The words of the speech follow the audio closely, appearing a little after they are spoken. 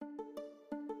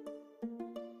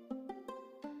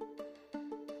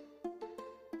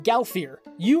Galfir,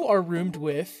 you are roomed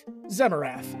with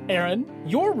Zemarath. Aaron,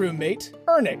 your roommate,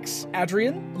 Ernix.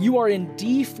 Adrian, you are in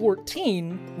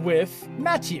D14 with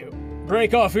Matthew.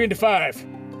 Break off into 5.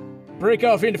 Break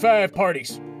off into 5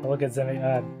 parties. I look at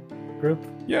Zemi, group.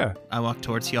 Yeah. I walk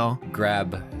towards y'all.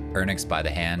 Grab Ernix by the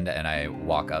hand and I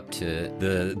walk up to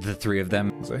the three of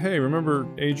them. So hey, remember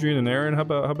Adrian and Aaron? How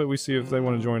about we see if they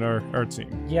want to join our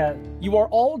team? Yeah. You are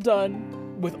all done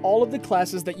with all of the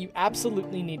classes that you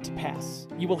absolutely need to pass.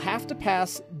 You will have to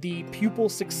pass the pupil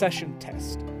succession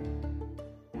test.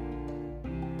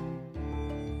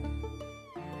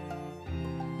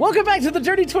 Welcome back to the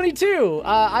Dirty 22.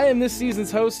 I am this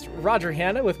season's host, Roger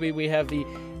Hanna. With me, we have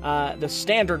the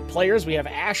standard players. We have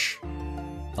Ash.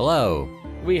 Hello.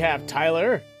 We have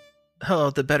Tyler.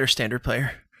 Hello, the better standard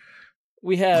player.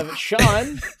 We have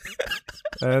Sean.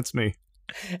 That's me.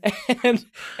 and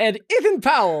Ethan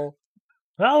Powell.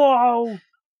 Hello.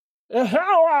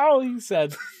 Hello, he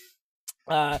said.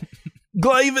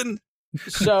 Glaven.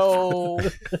 So,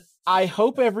 I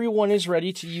hope everyone is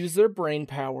ready to use their brain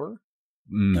power.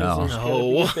 No. There's gonna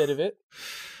be a bit of it.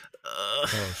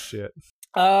 Oh, shit.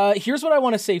 Here's what I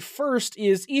want to say first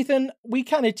is, Ethan, we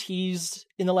kind of teased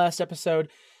in the last episode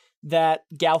that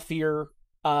Galfir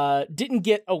didn't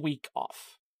get a week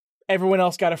off. Everyone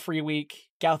else got a free week.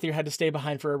 Galfir had to stay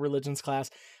behind for a religions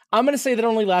class. I'm going to say that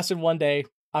only lasted one day.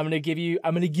 I'm going to give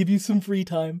you some free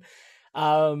time.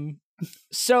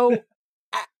 So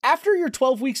after your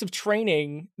 12 weeks of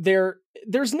training,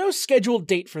 there's no scheduled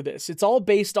date for this. It's all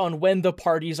based on when the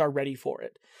parties are ready for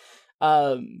it.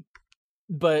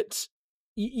 But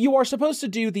you are supposed to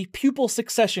do the pupil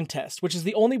succession test, which is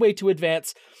the only way to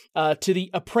advance to the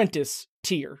apprentice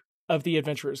tier of the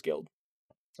Adventurers Guild.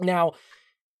 Now,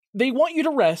 they want you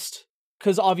to rest,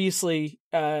 because obviously,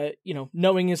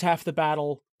 knowing is half the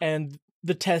battle, and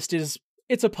the test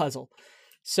it's a puzzle.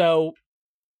 So,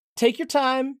 take your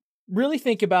time, really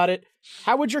think about it.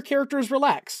 How would your characters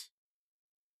relax?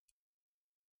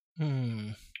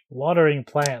 Watering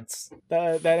plants.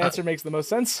 That answer makes the most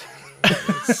sense.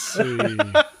 Let's see.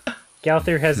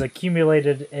 Galthir has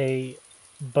accumulated a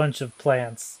bunch of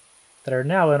plants that are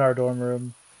now in our dorm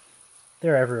room.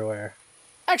 They're everywhere.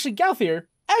 Actually, Galthir,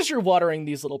 as you're watering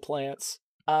these little plants,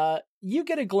 you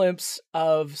get a glimpse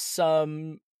of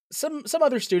some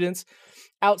other students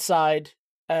outside.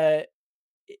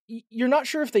 You're not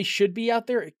sure if they should be out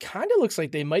there. It kind of looks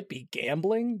like they might be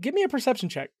gambling. Give me a perception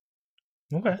check.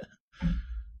 Okay.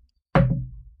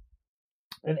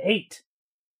 An 8.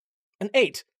 An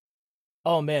 8.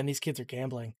 Oh man, these kids are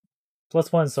gambling.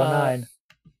 +1, so 9.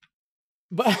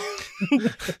 But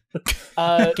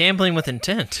Gambling with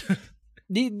intent.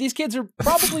 These kids are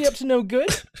probably up to no good.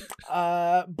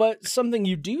 But something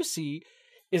you do see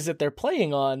is that they're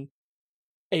playing on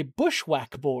a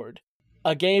bushwhack board,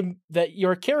 a game that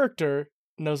your character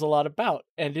knows a lot about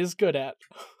and is good at.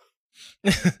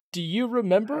 Do you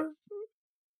remember?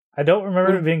 I don't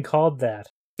remember it being called that.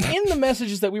 In the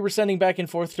messages that we were sending back and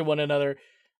forth to one another,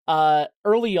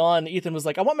 early on, Ethan was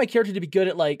like, I want my character to be good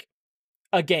at, like,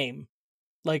 a game.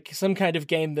 Like, some kind of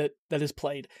game that is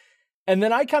played. And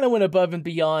then I kind of went above and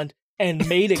beyond and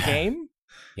made a game.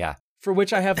 Yeah. For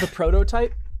which I have the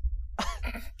prototype.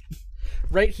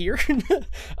 Right here.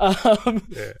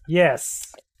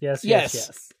 Yes. Yes.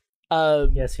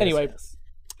 Anyway,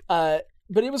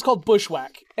 but it was called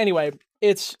Bushwhack. Anyway,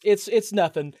 it's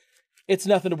nothing. It's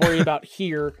nothing to worry about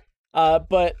here.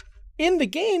 But in the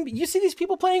game, you see these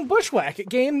people playing Bushwhack, a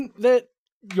game that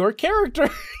your character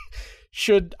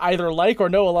should either like or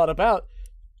know a lot about.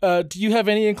 Do you have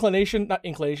any inclination? Not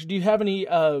inclination. Do you have any?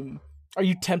 Are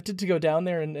you tempted to go down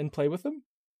there and play with them?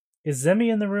 Is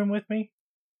Zemi in the room with me?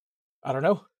 I don't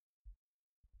know.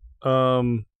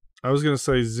 I was gonna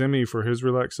say Zimmy for his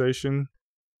relaxation.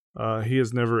 He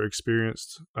has never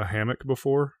experienced a hammock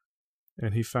before,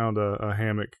 and he found a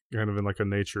hammock kind of in like a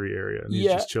naturey area, and he's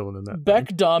just chilling in that. Beck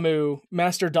Damu,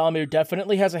 Master Damu,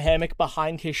 definitely has a hammock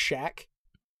behind his shack.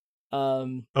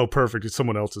 Oh, perfect! It's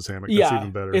someone else's hammock. That's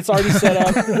even better. It's already set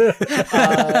up,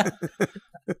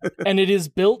 and it is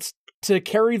built to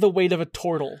carry the weight of a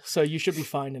turtle, so you should be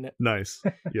fine in it. Nice.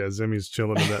 Yeah, Zimmy's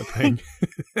chilling in that thing.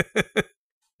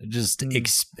 Just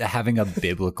having a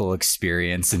biblical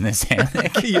experience in this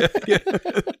hammock. Yeah.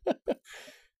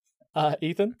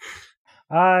 Ethan?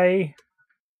 I'm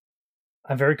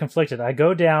very conflicted. I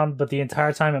go down, but the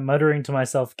entire time I'm muttering to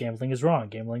myself, gambling is wrong,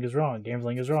 gambling is wrong,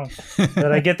 gambling is wrong.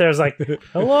 Then I get there, it's like,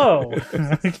 hello.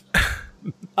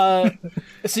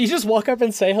 So you just walk up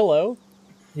and say hello?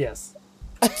 Yes.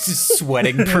 Just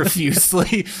sweating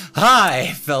profusely.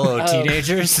 Hi, fellow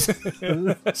teenagers.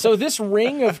 So this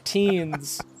ring of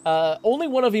teens, only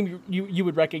one of them you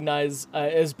would recognize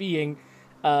as being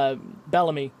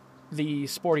Bellamy, the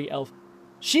sporty elf.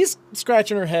 She's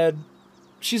scratching her head.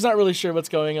 She's not really sure what's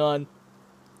going on.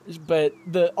 But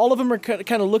all of them are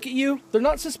kind of look at you. They're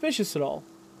not suspicious at all.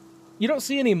 You don't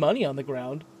see any money on the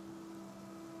ground.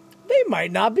 They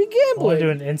might not be I gambling. want to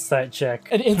do an insight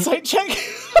check. An insight check?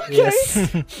 Okay.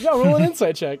 Yes. Yeah, roll an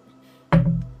insight check.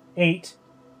 8.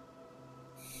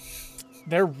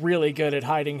 They're really good at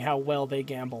hiding how well they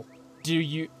gamble. Do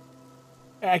you...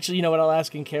 Actually, you know what? I'll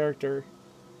ask in character.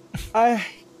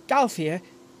 Galthia,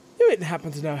 you wouldn't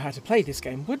happen to know how to play this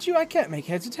game, would you? I can't make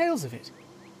heads or tails of it.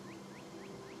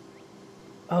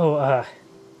 Oh,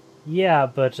 yeah,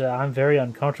 but I'm very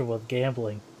uncomfortable with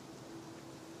gambling.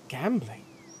 Gambling?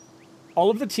 All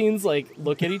of the teens,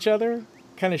 look at each other,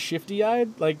 kind of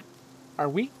shifty-eyed, are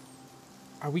we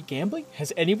gambling?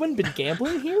 Has anyone been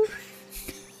gambling here?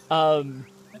 I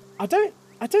don't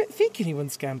think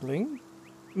anyone's gambling.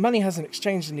 Money hasn't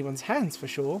exchanged in anyone's hands, for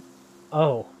sure.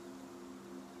 Oh.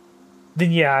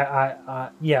 Then yeah,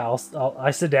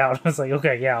 I sit down. I was like,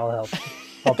 okay, yeah, I'll help.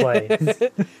 I'll play.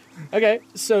 Okay,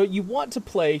 so you want to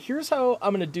play. Here's how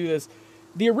I'm going to do this.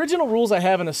 The original rules I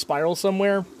have in a spiral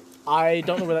somewhere. I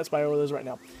don't know where that spiral is right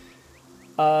now.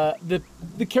 The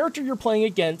character you're playing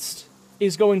against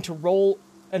is going to roll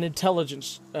an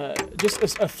intelligence,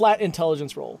 just a flat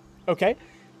intelligence roll. Okay?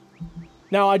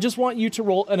 Now, I just want you to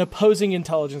roll an opposing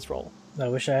intelligence roll. I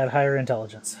wish I had higher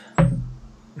intelligence.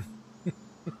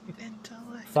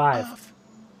 5.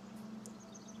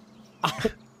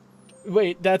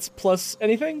 Wait, that's plus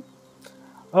anything?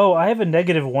 Oh, I have a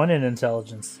 -1 in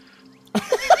intelligence.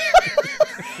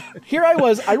 Here I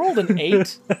rolled an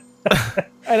 8,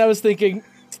 and I was thinking,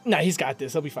 nah, he's got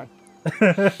this, he'll be fine.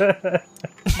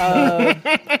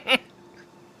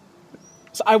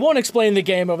 So I won't explain the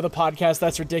game over the podcast,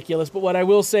 that's ridiculous, but what I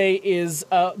will say is,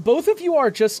 both of you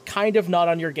are just kind of not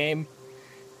on your game.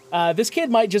 This kid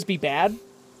might just be bad.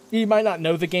 He might not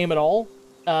know the game at all,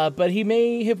 but he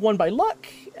may have won by luck.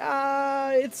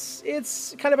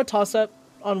 It's kind of a toss-up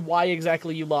on why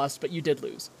exactly you lost, but you did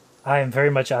lose. I am very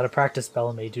much out of practice,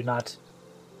 Bellamy. Do not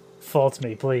fault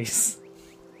me, please.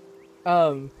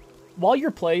 While you're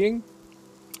playing,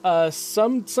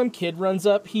 some kid runs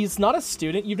up. He's not a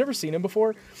student. You've never seen him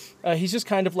before. He's just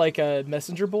kind of like a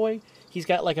messenger boy. He's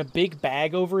got like a big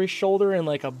bag over his shoulder and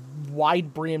like a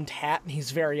wide-brimmed hat, and he's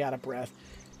very out of breath.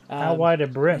 How wide a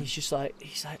brim? He's like,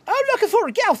 I'm looking for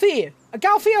a Galthia. A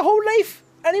Galthia whole leaf.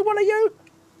 Any one of you?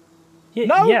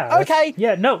 No? Yeah. Okay.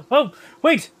 Yeah, no. Oh,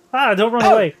 wait. Don't run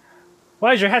away.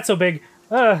 Why is your hat so big?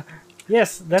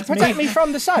 Yes, that's Protect me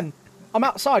from the sun. I'm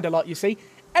outside a lot, you see.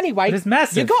 Anyway, But it's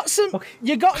massive.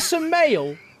 You got some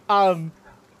mail.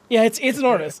 Yeah, it's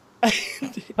enormous.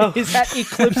 His hat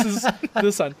eclipses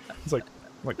the sun. It's like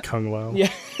Kung Lao.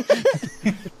 Yeah.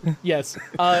 Yes.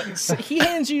 So he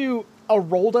hands you a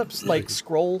rolled up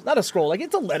scroll. Not a scroll,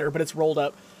 it's a letter, but it's rolled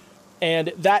up.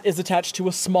 And that is attached to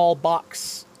a small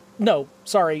box. No,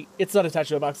 sorry, it's not attached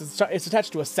to a box. It's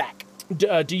attached to a sack.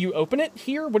 Do you open it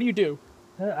here? What do you do?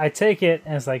 I take it,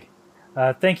 and it's like,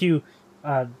 thank you,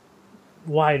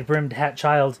 wide-brimmed hat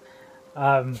child.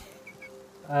 Then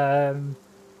I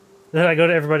go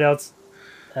to everybody else.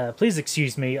 Please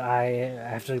excuse me, I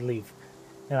have to leave.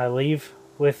 And I leave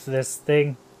with this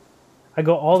thing. I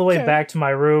go all the way back to my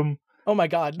room. Oh my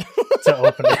god. To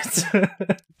open it.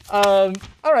 All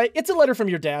right, it's a letter from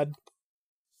your dad.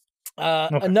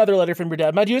 Okay. Another letter from your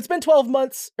dad. Mind you, it's been 12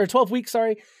 weeks,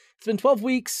 sorry. It's been 12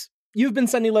 weeks. You've been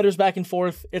sending letters back and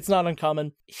forth. It's not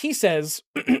uncommon. He says,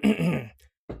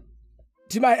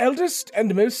 To my eldest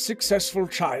and most successful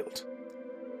child,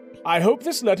 I hope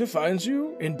this letter finds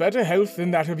you in better health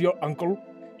than that of your uncle.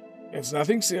 It's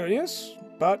nothing serious,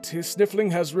 but his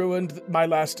sniffling has ruined my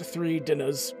last 3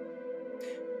 dinners.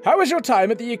 How was your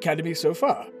time at the academy so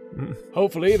far?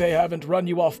 Hopefully they haven't run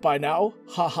you off by now.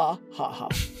 Ha ha ha ha.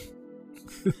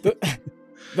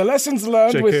 The lessons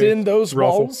learned JK, within those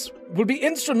Ruffle. walls will be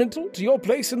instrumental to your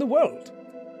place in the world.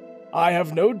 I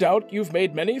have no doubt you've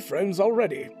made many friends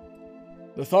already.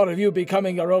 The thought of you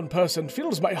becoming your own person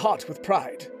fills my heart with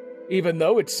pride, even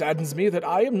though it saddens me that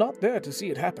I am not there to see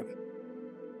it happen.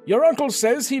 Your uncle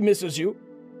says he misses you,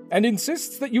 and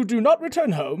insists that you do not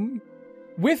return home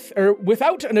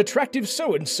without an attractive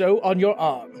so-and-so on your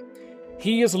arm.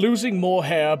 He is losing more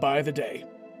hair by the day.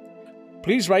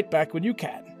 Please write back when you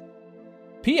can.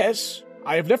 P.S.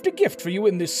 I have left a gift for you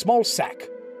in this small sack.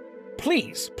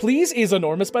 Please is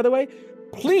enormous, by the way.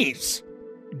 Please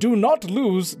do not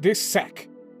lose this sack.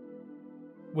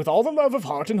 With all the love of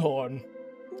Heart and Horn,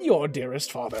 your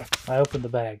dearest father. I opened the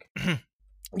bag.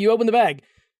 You open the bag.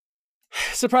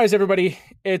 Surprise, everybody.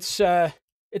 It's a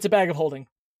bag of holding.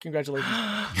 Congratulations.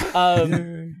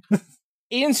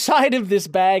 Inside of this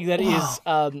bag that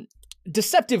is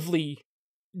deceptively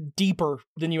deeper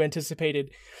than you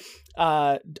anticipated.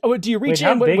 Do you reach Wait,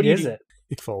 how in? big what do you is do? it?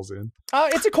 He falls in.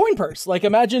 It's a coin purse. Like,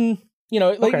 imagine,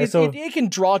 like Okay, it can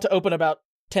draw to open about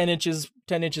 10 inches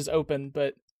open,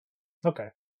 but Okay.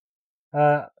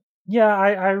 Yeah,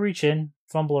 I reach in,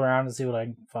 fumble around, and see what I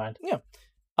can find. yeah.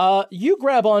 You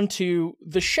grab onto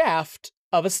the shaft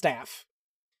of a staff.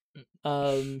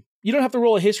 You don't have to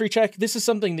roll a history check. This is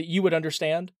something that you would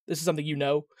understand. This is something you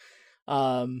know.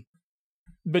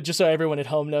 But just so everyone at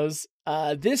home knows,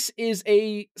 this is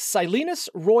a Silenus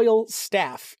royal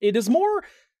staff. It is more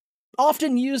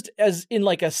often used as in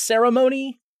like a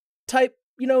ceremony type,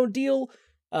 deal.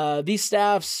 These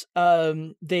staffs,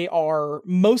 they are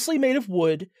mostly made of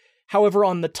wood. However,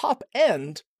 on the top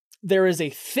end, there is a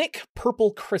thick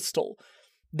purple crystal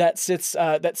that sits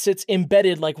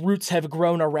embedded, like roots have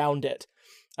grown around it,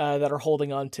 that are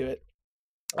holding on to it.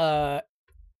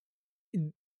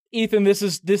 Ethan, this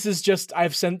is just,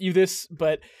 I've sent you this,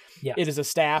 but Yeah. It is a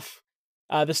staff.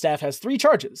 The staff has 3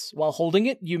 charges. While holding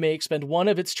it, you may expend one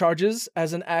of its charges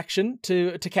as an action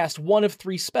to cast one of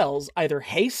 3 spells, either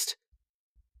haste,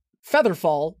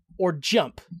 featherfall, or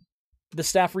jump. The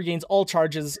staff regains all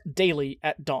charges daily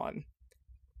at dawn.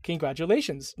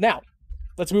 Congratulations. Now,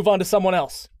 let's move on to someone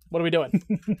else. What are we doing?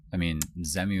 I mean,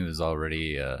 Zemu is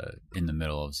already in the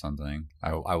middle of something.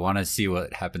 I want to see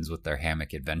what happens with their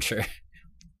hammock adventure.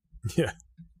 Yeah.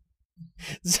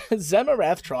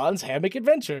 Zemarath Tron's Hammock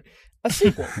Adventure, a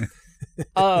sequel.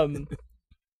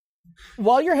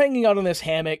 While you're hanging out on this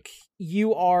hammock,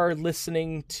 you are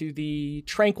listening to the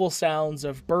tranquil sounds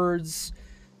of birds.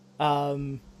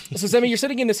 So Zemi, you're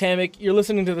sitting in this hammock, you're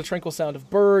listening to the tranquil sound of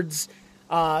birds.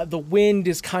 The wind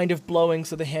is kind of blowing,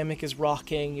 so the hammock is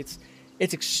rocking. It's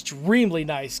extremely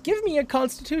nice. Give me a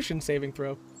Constitution saving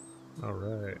throw. All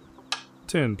right.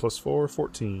 10 plus 4,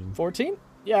 14. 14?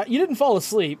 Yeah, you didn't fall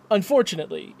asleep,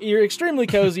 unfortunately. You're extremely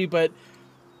cozy, but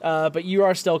you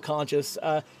are still conscious.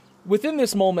 Within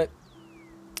this moment,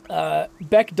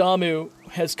 Beck Damu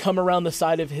has come around the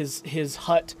side of his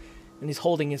hut, and he's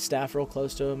holding his staff real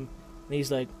close to him, and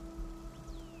he's like,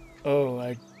 "Oh,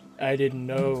 I didn't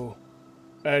know.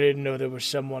 I didn't know there was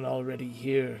someone already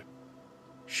here.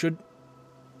 Should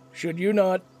you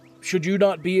not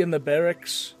be in the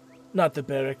barracks? Not the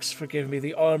barracks, forgive me,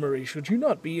 the armory. Should you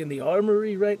not be in the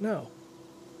armory right now?"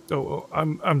 Oh,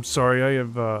 I'm sorry. I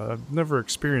have I've never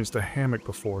experienced a hammock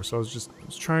before, so I was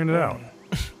trying it out.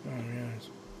 Oh, yes.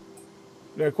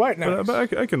 They're quite nice.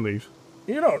 But I can leave.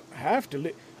 You don't have to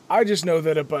leave. I just know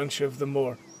that a bunch of the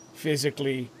more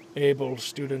physically able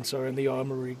students are in the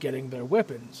armory getting their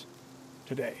weapons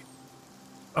today.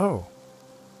 Oh,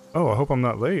 I hope I'm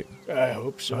not late. I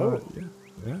hope so.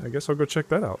 Yeah, I guess I'll go check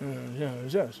that out.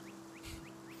 Yes.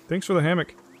 Thanks for the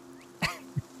hammock.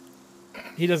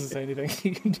 He doesn't say anything.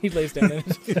 He lays down in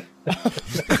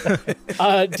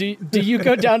it. Do you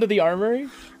go down to the armory?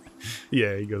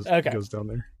 Yeah, he goes down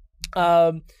there.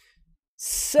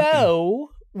 So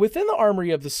within the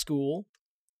armory of the school,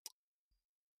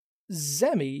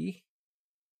 Zemi,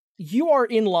 you are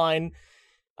in line.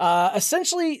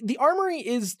 Essentially, the armory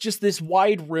is just this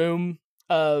wide room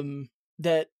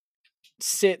that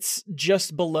sits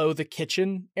just below the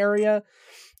kitchen area.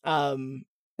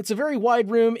 It's a very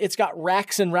wide room. It's got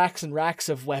racks and racks and racks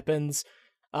of weapons.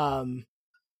 Master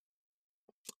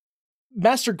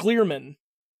Glearman,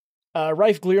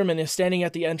 Rife Glearman, is standing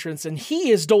at the entrance, and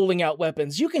he is doling out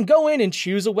weapons. You can go in and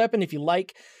choose a weapon if you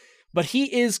like, but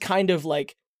he is kind of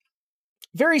like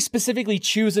very specifically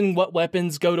choosing what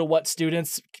weapons go to what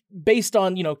students based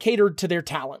on, catered to their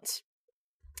talents.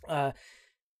 Now,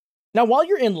 while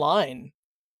you're in line,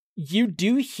 you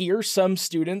do hear some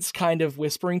students kind of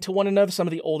whispering to one another, some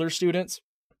of the older students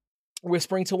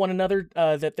whispering to one another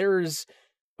that there's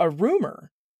a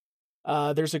rumor.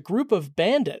 There's a group of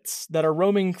bandits that are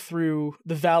roaming through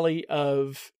the valley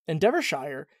of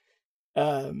Endeavershire.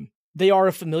 They are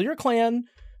a familiar clan,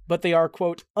 but they are,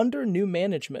 quote, under new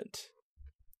management.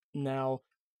 Now,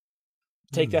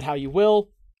 take that how you will.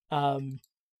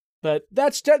 But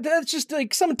that's just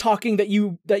like some talking that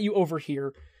you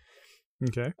overhear.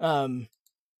 Okay. Now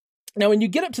when you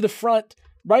get up to the front,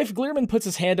 Rife Glearman puts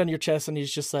his hand on your chest and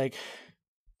he's just like,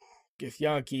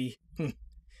 Githyanki,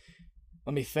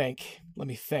 let me think.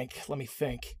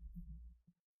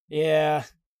 Yeah,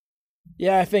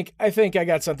 I think I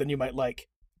got something you might like.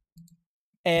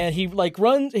 and he like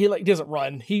runs. He like doesn't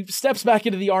run. He steps back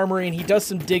into the armory and he does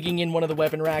some digging in one of the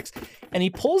weapon racks, and he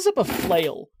pulls up a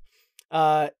flail.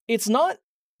 It's not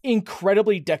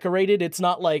incredibly decorated. It's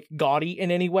not like gaudy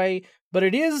in any way, but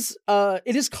it is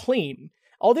clean.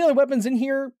 All the other weapons in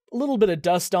here, a little bit of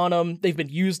dust on them. They've been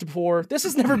used before. This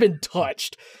has never been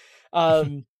touched.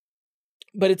 But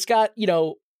it's got,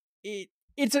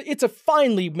 it's a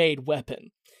finely made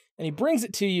weapon. And he brings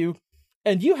it to you,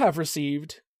 and you have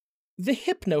received the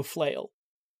Hypno Flail.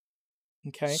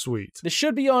 Okay. Sweet. This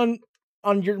should be on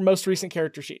your most recent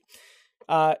character sheet.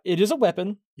 It is a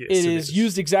weapon. Yes, it is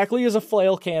used exactly as a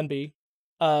flail can be.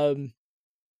 The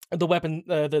weapon,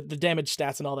 the damage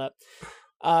stats and all that.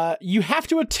 You have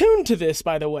to attune to this,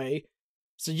 by the way.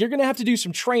 So you're going to have to do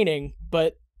some training,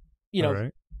 but,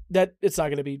 Right. that it's not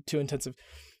going to be too intensive.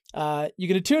 You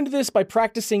can attune to this by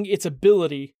practicing its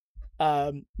ability.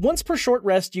 Once per short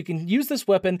rest, you can use this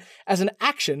weapon as an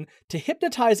action to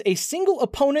hypnotize a single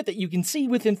opponent that you can see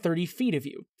within 30 feet of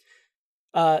you.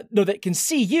 That can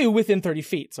see you within 30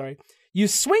 feet, sorry. You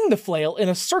swing the flail in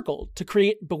a circle to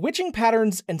create bewitching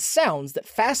patterns and sounds that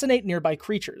fascinate nearby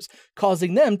creatures,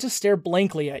 causing them to stare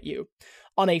blankly at you.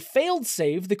 On a failed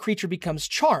save, the creature becomes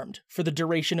charmed for the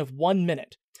duration of 1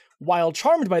 minute. While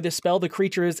charmed by this spell, the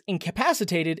creature is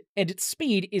incapacitated and its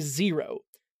speed is 0.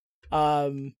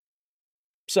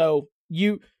 So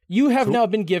you have now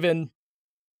been given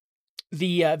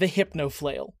the Hypno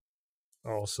Flail.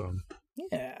 Awesome.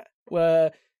 Yeah.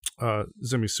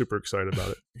 Zimmy's super excited about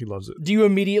it. He loves it. Do you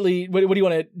immediately? What do you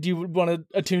want to? Do you want to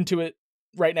attune to it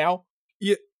right now?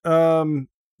 Yeah.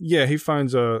 Yeah. He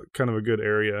finds a kind of a good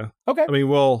area. Okay. I mean,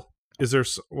 is there?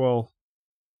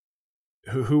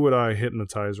 Who would I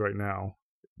hypnotize right now?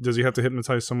 Does he have to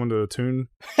hypnotize someone to attune?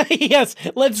 Yes.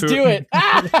 Let's do it.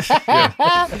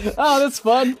 Oh, that's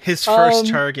fun. His first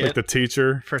target, like the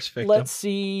teacher. first victim. Let's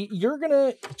see. You're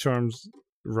gonna Charms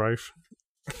Rife.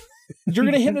 You're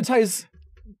gonna hypnotize.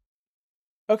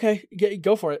 Okay,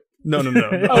 go for it. No.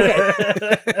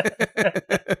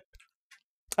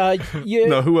 Okay.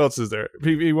 No, who else is there?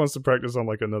 He wants to practice on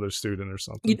like another student or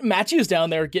something. Matthew's down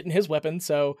there getting his weapon,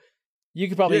 so you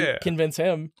could probably convince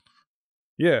him.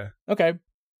 Yeah. Okay.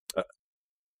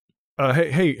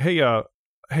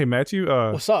 Hey, Matthew.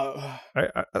 What's up?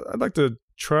 I'd like to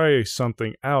try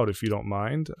something out if you don't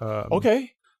mind.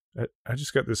 Okay. I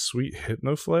just got this sweet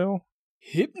Hypno Flail.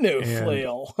 Hypno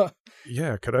Flail.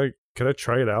 Yeah, could I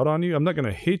try it out on you? I'm not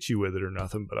gonna hit you with it or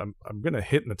nothing, but I'm gonna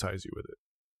hypnotize you with it.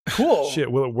 Cool.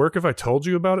 Shit, will it work if I told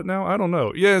you about it now? I don't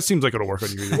know. Yeah, it seems like it'll work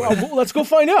on you either way. Well, let's go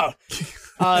find out.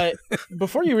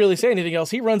 Before you really say anything else,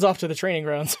 he runs off to the training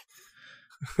grounds.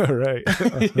 All right.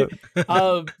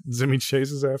 Zimmy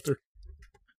chases after.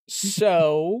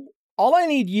 So, all I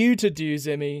need you to do,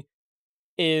 Zimmy,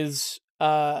 is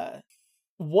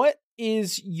what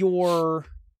is your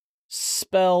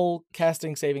spell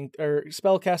casting?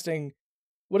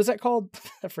 What is that called?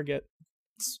 I forget.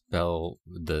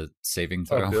 The saving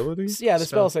throw. Ability? Yeah, the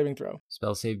spell saving throw.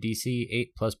 Spell save DC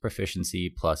 8 plus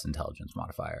proficiency plus intelligence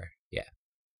modifier. Yeah.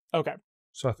 Okay.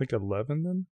 So I think 11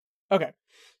 then? Okay.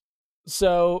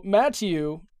 So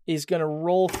Matthew is going to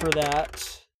roll for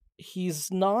that.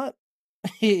 He's not.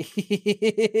 He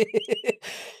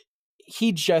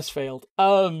just failed.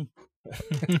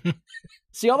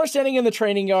 So y'all are standing in the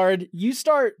training yard. You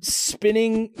start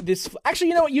spinning this. Actually,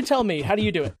 you know what? You tell me. How do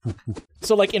you do it?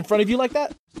 So, like, in front of you like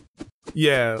that?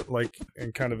 Yeah, like,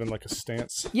 and kind of in like a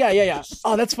stance. Yeah.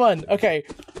 Oh, that's fun. Okay.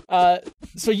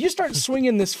 So you start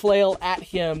swinging this flail at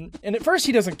him, and at first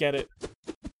he doesn't get it.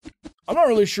 I'm not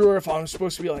really sure if I'm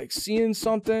supposed to be, like, seeing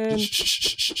something.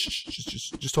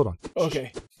 Just hold on.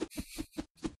 Okay.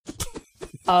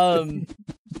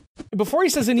 Before he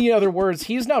says any other words,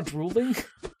 he is now drooling.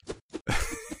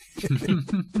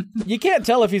 You can't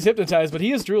tell if he's hypnotized, but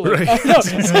he is drooling. Right.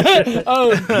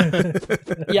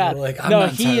 Yeah. Like, I'm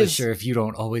not entirely sure if you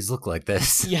don't always look like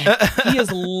this. Yeah, he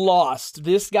is lost.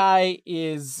 This guy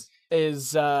is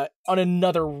on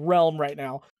another realm right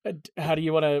now. What do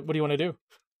you want to do?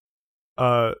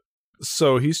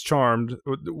 So he's charmed.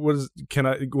 Will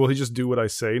he just do what I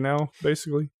say now,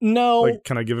 basically? No. Like,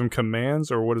 can I give him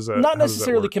commands, or what is that? Not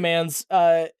necessarily commands.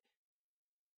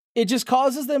 It just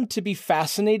causes them to be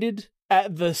fascinated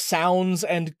at the sounds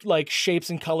and like shapes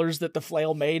and colors that the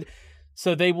flail made.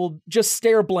 So they will just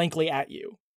stare blankly at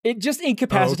you. It just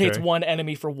incapacitates one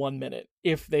enemy for 1 minute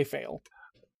if they fail.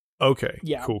 Okay.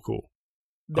 Yeah. Cool.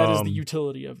 That is the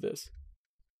utility of this.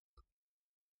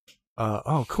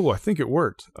 Oh, cool. I think it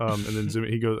worked. And then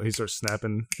he starts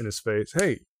snapping in his face.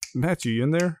 Hey, Matthew, you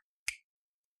in there?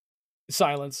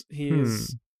 Silence. He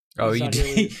is. Oh, you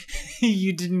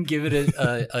didn't give it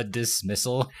a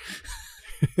dismissal.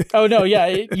 Oh no, yeah,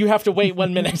 you have to wait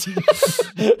 1 minute.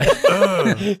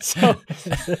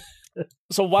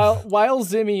 So while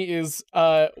Zimmy is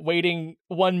waiting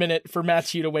 1 minute for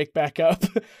Matthew to wake back up,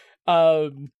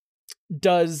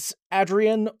 does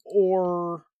Adrian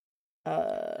or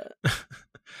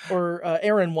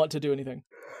Aaron want to do anything?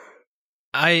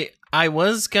 I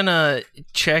was gonna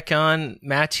check on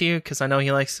Matthew because I know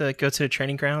he likes to go to the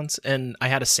training grounds, and I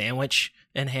had a sandwich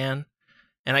in hand,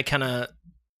 and I kind of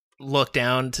look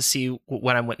down to see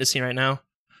what I'm witnessing right now.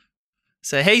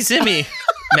 Say, hey, Zimmy,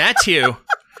 Matthew,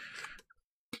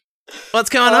 what's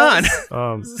going on?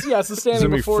 Yeah, so standing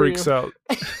Zimmy before freaks you. out.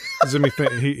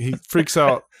 Zimmy he freaks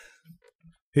out.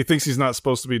 He thinks he's not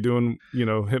supposed to be doing,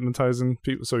 hypnotizing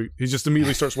people, so he just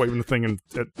immediately starts waving the thing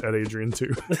at Adrian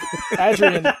too.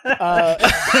 Adrian,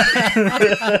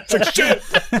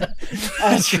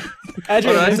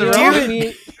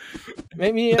 Adrian,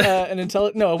 make me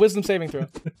a wisdom saving throw.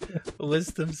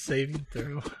 Wisdom saving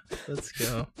throw. Let's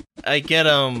go. I get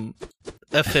a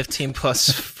 15 plus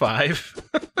 5.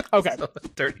 Okay. So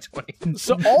 30, 20.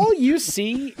 So all you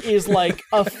see is like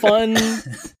a fun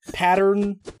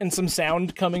pattern and some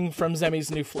sound coming from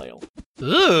Zemmy's new flail.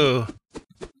 Ooh.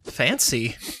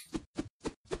 Fancy.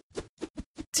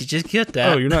 Did you just get that?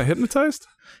 Oh, you're not hypnotized?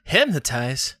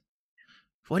 Hypnotize?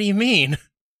 What do you mean?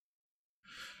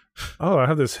 Oh, I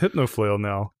have this hypno flail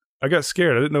now. I got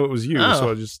scared. I didn't know it was you,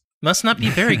 so I just... Must not be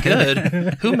very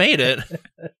good. Who made it?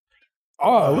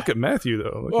 Oh, look at Matthew,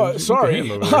 though. Sorry. Look at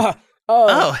him over there.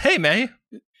 Oh, hey, May.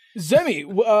 Zemmy,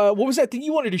 what was that thing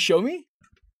you wanted to show me?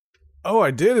 Oh,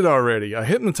 I did it already. I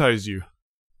hypnotized you.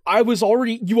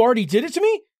 You already did it to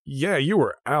me? Yeah, you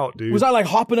were out, dude. Was I like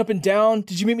hopping up and down?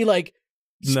 Did you make me like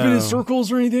spin in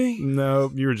circles or anything?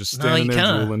 No, you were just standing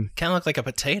there drooling. Kind of look like a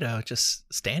potato, just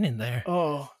standing there.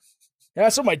 Oh,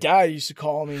 that's what my dad used to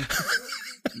call me.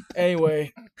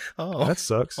 Anyway. Oh, that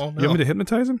sucks. Oh, no. You want me to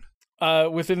hypnotize him?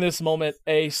 Within this moment,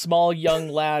 a small young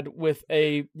lad with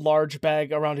a large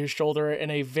bag around his shoulder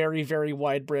and a very, very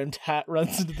wide-brimmed hat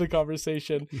runs into the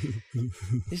conversation.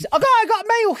 He says, I got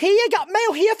mail here. Got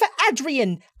mail here for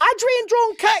Adrian. Adrian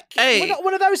Dronkirk. Hey. We got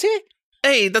one of those here.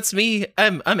 Hey, that's me.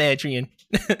 I'm Adrian.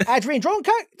 Adrian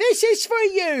Dronkirk, this is for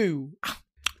you.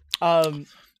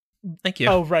 Thank you.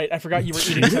 Oh, right. I forgot you were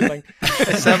eating something.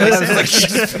 She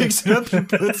just picks it up and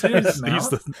puts it in his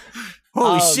mouth.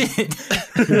 Holy shit.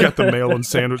 You got the mail and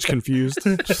sandwich confused.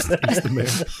 Just eats the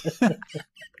mail.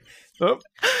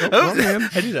 Oh man.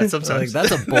 I do that sometimes. That's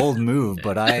a bold move,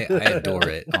 but I adore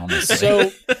it, honestly.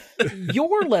 So,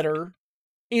 your letter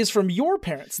is from your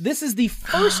parents. This is the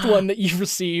first one that you've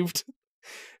received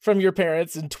from your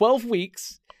parents in 12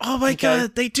 weeks. Oh my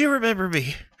god, they do remember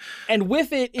me. And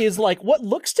with it is like what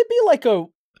looks to be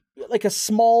like a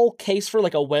small case for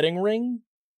like a wedding ring,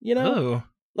 Oh.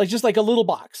 Like just like a little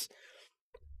box.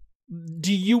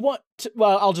 Do you want to,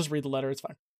 well, I'll just read the letter, it's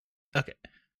fine. Okay.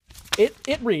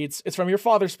 It reads, it's from your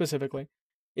father specifically.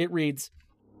 It reads,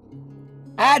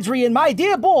 Adrian, my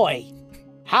dear boy,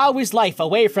 how is life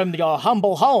away from your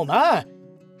humble home, huh?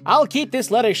 I'll keep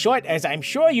this letter short as I'm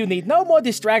sure you need no more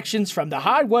distractions from the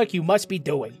hard work you must be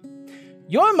doing.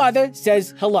 Your mother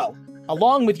says hello,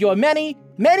 along with your many,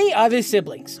 many other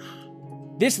siblings.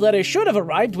 This letter should have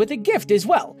arrived with a gift as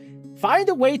well. Find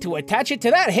a way to attach it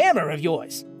to that hammer of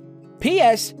yours.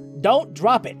 P.S. Don't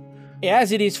drop it,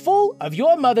 as it is full of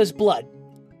your mother's blood.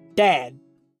 Dad.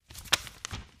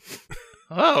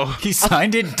 Oh. He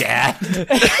signed it, Dad.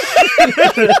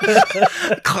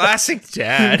 Classic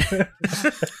dad.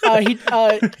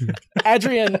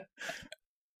 Adrian,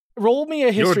 roll me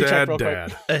a history check real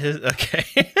quick.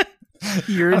 Okay.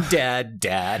 Your dad.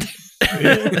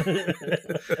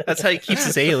 That's how he keeps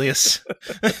his alias.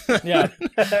 Yeah.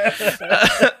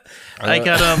 I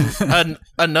got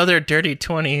another dirty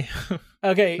 20.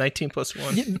 Okay. 19 plus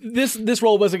 1. This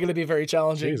roll wasn't going to be very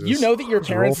challenging. Jesus. You know that your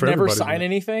parents never everybody, sign man.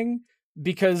 anything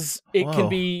because it can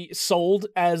be sold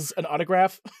as an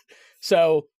autograph.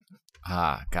 So,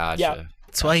 Gotcha. Yeah.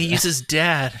 That's why he uses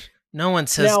dad. No one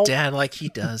says Now- dad like he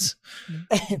does.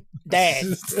 Dad.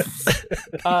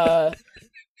 What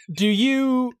do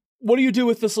you do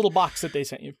with this little box that they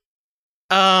sent you?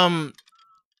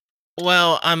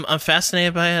 Well, I'm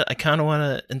fascinated by it. I kind of want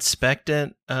to inspect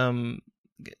it.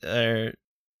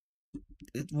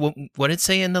 What did it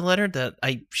say in the letter that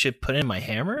I should put in my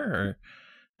hammer or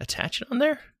attach it on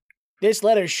there? This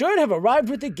letter should have arrived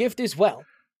with the gift as well.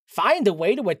 Find a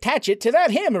way to attach it to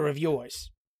that hammer of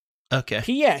yours. Okay.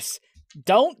 P.S.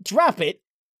 Don't drop it,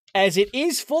 as it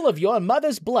is full of your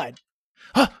mother's blood.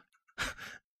 I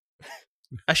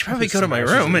should probably go to my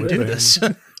room and do this.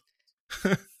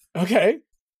 Okay.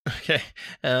 Okay.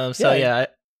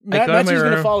 Matthew's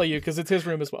going to follow you because it's his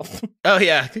room as well. Oh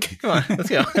yeah, come on, let's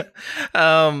go.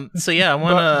 So yeah, I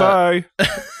want to.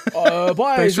 Bye.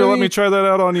 Bye. Thanks for letting me try that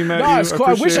out on you, Matthew. No, it's cool.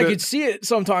 I wish I it. could see it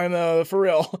sometime, for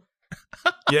real.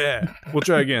 Yeah, we'll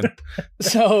try again.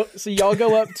 So y'all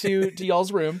go up to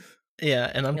y'all's room.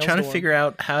 Yeah, and I'm trying to figure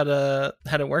out how to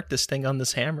work this thing on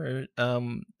this hammer.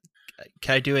 Can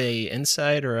I do a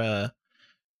insight or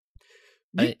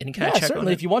any kind of check?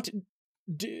 Certainly. If you want to,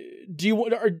 do you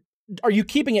want? Are you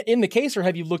keeping it in the case, or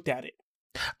have you looked at it?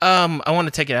 I want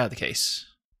to take it out of the case.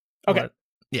 Okay.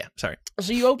 Yeah. Sorry.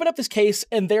 So you open up this case,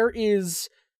 and there is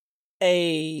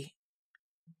it's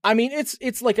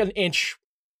like an inch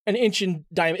in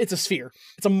diameter. It's a sphere.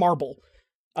 It's a marble.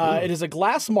 It is a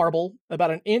glass marble,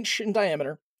 about an inch in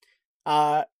diameter.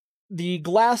 The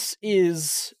glass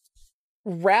is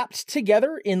wrapped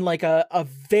together in like a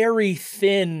very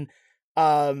thin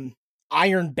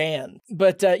iron band.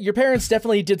 But your parents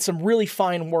definitely did some really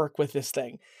fine work with this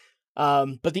thing.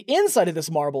 But the inside of this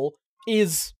marble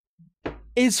is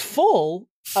full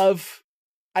of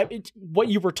what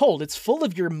you were told. It's full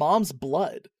of your mom's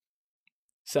blood.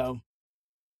 So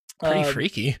pretty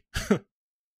freaky.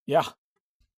 Yeah.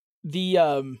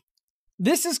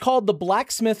 This is called the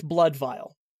blacksmith blood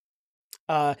vial.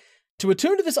 To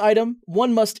attune to this item,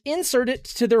 one must insert it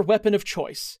to their weapon of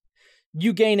choice.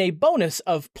 You gain a bonus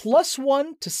of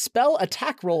 +1 to spell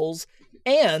attack rolls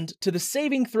and to the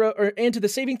saving throw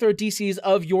DCs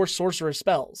of your sorcerer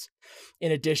spells.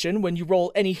 In addition, when you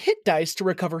roll any hit dice to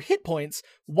recover hit points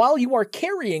while you are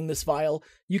carrying this vial,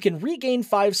 you can regain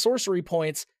 5 sorcery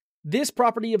points. This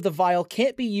property of the vial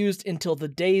can't be used until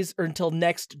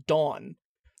next dawn.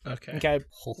 Okay.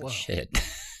 Holy shit.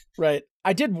 Right.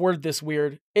 I did word this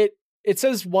weird. It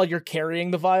says while you're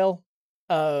carrying the vial,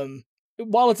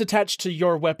 while it's attached to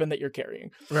your weapon that you're carrying.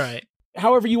 Right.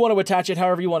 However you want to attach it,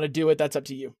 however you want to do it, that's up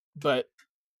to you. But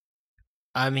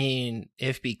I mean,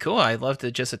 it'd be cool. I'd love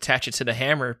to just attach it to the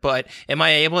hammer, but am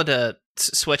I able to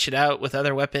switch it out with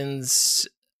other weapons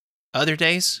other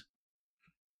days?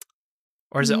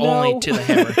 Or is it only to the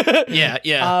hammer?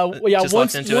 Yeah.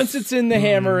 Once it's in the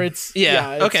hammer, it's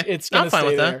okay. It's gonna I'm fine stay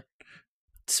with there. that.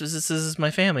 This is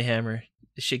my family hammer.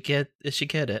 It should get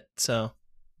it. So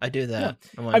I do that.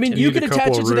 Yeah. I mean, you could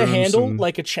attach it to the handle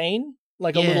like a chain,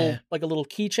 like a little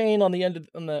keychain on the end of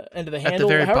the handle. At the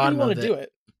very however bottom you want to do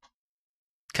it.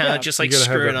 Kind of just like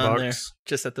screw it on there,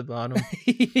 just at the bottom.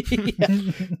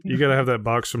 You gotta have that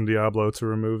box from Diablo to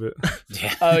remove it.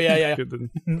 Yeah. Oh yeah.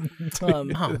 Oh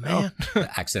man,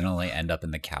 accidentally end up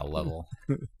in the cow level.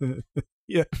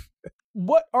 Yeah.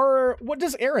 What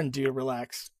does Aaron do to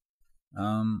relax?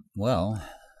 Well,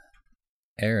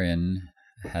 Aaron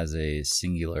has a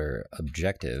singular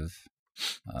objective.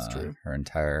 That's true. Her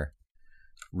entire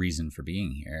reason for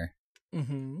being here.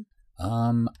 Mm-hmm.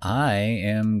 I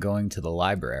am going to the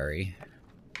library.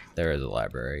 There is a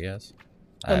library, yes.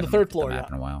 On the third floor,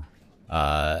 in a while.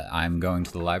 I'm going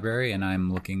to the library and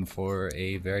I'm looking for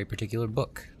a very particular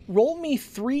book. Roll me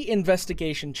 3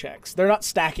 investigation checks. They're not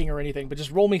stacking or anything, but just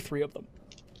roll me 3 of them.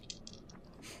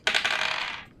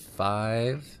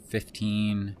 5,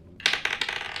 15,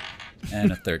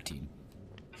 and a 13.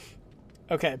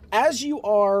 Okay. As you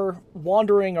are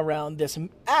wandering around this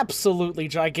absolutely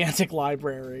gigantic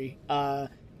library,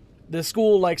 the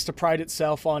school likes to pride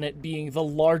itself on it being the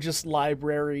largest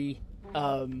library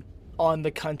on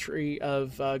the country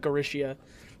of Goristia.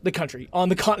 On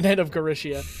the continent of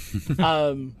Goristia.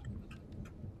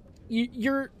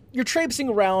 You're traipsing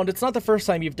around. It's not the first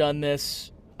time you've done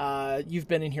this. You've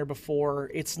been in here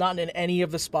before. It's not in any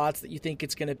of the spots that you think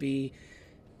it's going to be.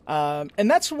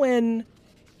 And that's when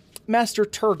Master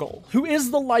Turgle, who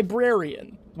is the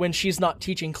librarian when she's not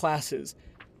teaching classes,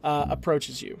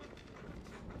 approaches you.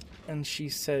 And she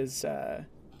says,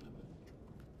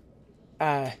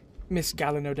 Miss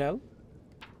Gallinodel?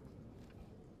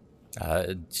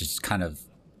 Just kind of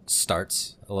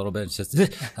starts a little bit. It's just,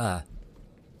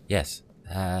 yes,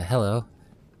 hello.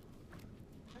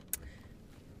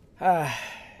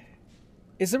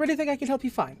 Is there anything I can help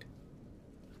you find?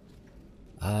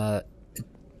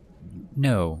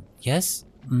 No. Yes?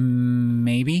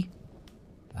 Maybe?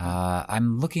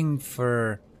 I'm looking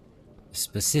for a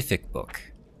specific book.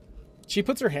 She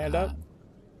puts her hand up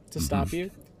to stop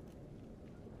you.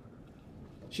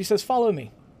 She says, follow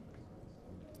me.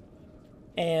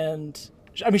 And,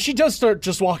 I mean, she does start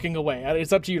just walking away.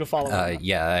 It's up to you to follow her.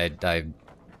 Yeah, I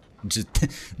just,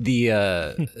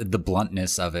 the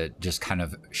bluntness of it just kind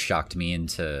of shocked me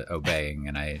into obeying,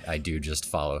 and I do just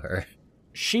follow her.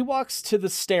 She walks to the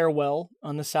stairwell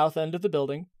on the south end of the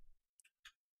building.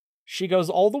 She goes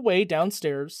all the way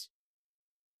downstairs.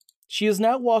 She is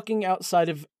now walking outside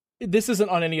of this isn't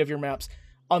on any of your maps.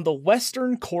 On the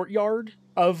western courtyard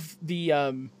of the,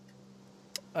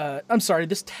 I'm sorry,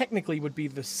 this technically would be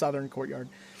the southern courtyard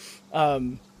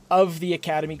of the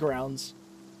academy grounds.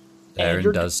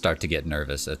 Aaron does start to get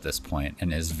nervous at this point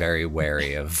and is very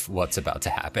wary of what's about to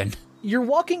happen. You're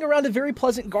walking around a very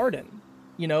pleasant garden.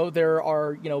 You know, there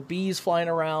are, bees flying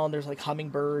around. There's like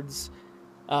hummingbirds.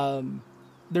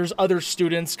 There's other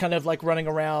students kind of like running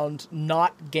around,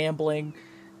 not gambling.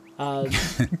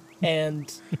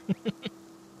 And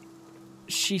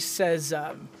she says,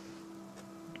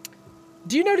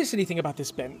 do you notice anything about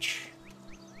this bench?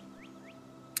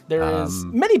 There is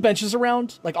many benches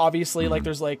around. Like, obviously, like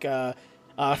there's like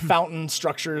fountain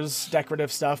structures,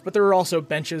 decorative stuff, but there are also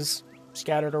benches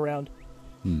scattered around.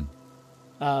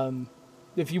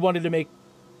 If you wanted to make,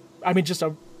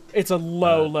 it's a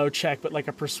low check, but like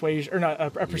a persuasion or not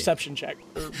a perception check.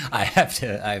 I have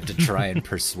to try and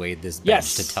persuade this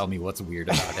bench to tell me what's weird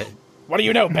about it. What do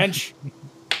you know, bench?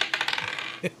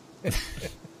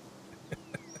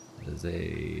 Is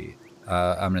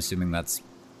I'm assuming that's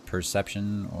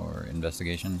perception or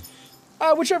investigation.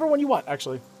 Whichever one you want,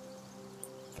 actually.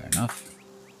 Fair enough.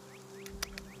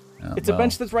 It's a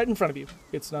bench that's right in front of you.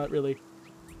 It's not really.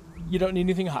 You don't need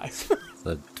anything high. It's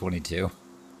a 22.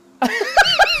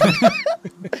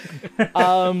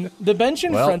 The bench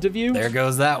in front of you. There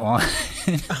goes that one.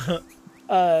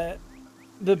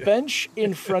 The bench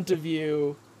in front of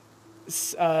you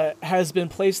has been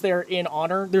placed there in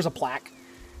honor. There's a plaque.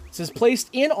 It says placed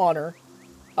in honor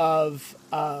of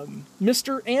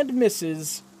Mr. and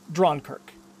Mrs.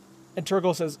 Dronkirk. And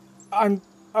Turgle says, I'm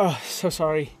so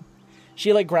sorry.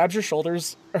 She like grabs your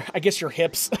shoulders, or I guess your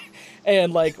hips,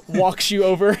 and like walks you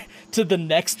over to the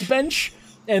next bench.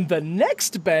 And the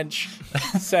next bench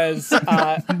says,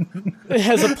 it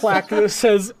has a plaque that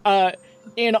says,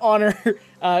 in honor,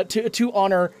 to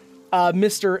honor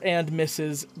Mr. and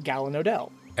Mrs. Gallon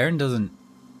Odell. Erin doesn't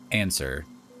answer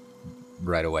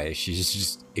right away. She's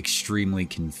just extremely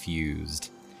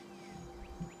confused.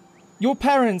 Your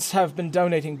parents have been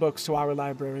donating books to our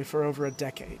library for over a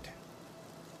decade.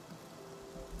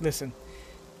 Listen,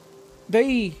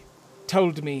 they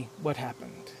told me what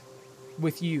happened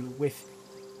with you, with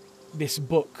this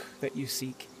book that you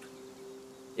seek.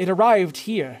 It arrived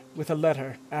here with a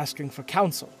letter asking for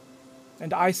counsel,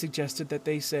 and I suggested that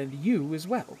they send you as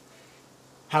well.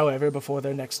 However, before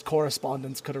their next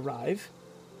correspondence could arrive,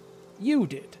 you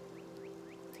did.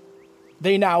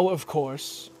 They now, of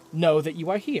course, know that you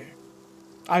are here.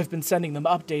 I've been sending them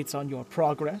updates on your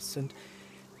progress and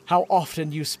how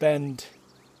often you spend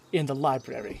in the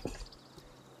library.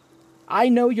 I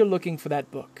know you're looking for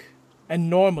that book, and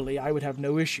normally I would have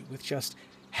no issue with just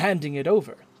handing it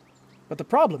over. But the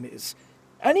problem is,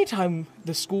 anytime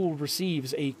the school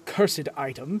receives a cursed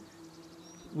item,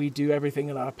 we do everything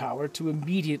in our power to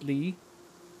immediately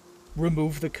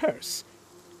remove the curse.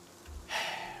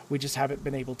 We just haven't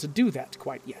been able to do that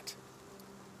quite yet.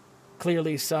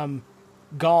 Clearly some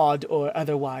god or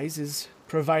otherwise is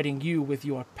providing you with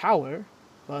your power,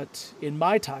 but in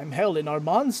my time, hell, in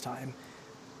Armand's time,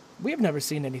 we have never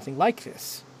seen anything like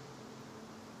this.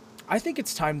 I think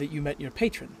it's time that you met your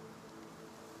patron.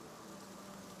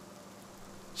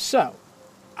 So,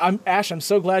 Ash, I'm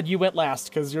so glad you went last,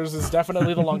 because yours is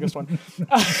definitely the longest one.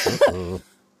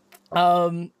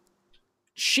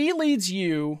 She leads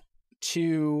you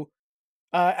to,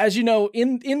 as you know,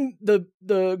 in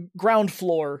the ground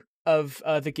floor of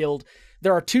the guild,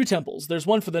 there are two temples. There's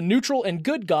one for the neutral and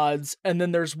good gods, and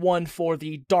then there's one for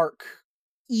the dark,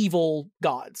 evil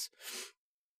gods.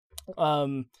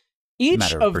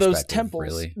 Each of those temples,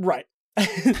 really. Right?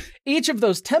 Each of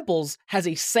those temples has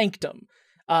a sanctum.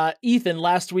 Ethan,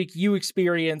 last week you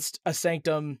experienced a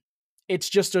sanctum. It's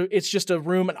just a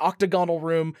room, an octagonal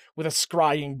room with a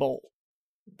scrying bowl.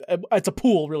 It's a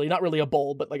pool, really, not really a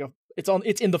bowl, but like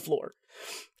it's in the floor.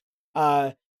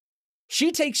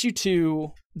 She takes you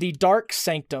to the dark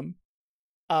sanctum,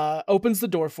 opens the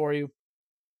door for you,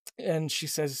 and she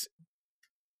says,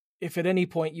 if at any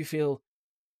point you feel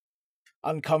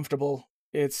uncomfortable,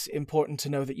 it's important to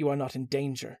know that you are not in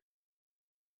danger.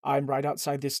 I'm right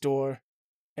outside this door,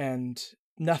 and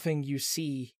nothing you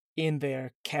see in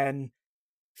there can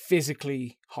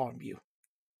physically harm you.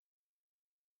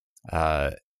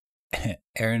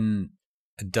 Aaron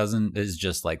is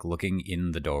just like looking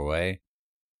in the doorway,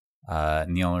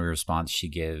 and the only response she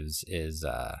gives is,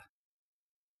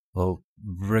 well,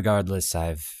 regardless,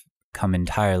 I've come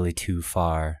entirely too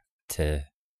far to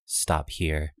stop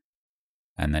here.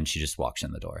 And then she just walks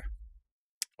in the door.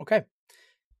 Okay.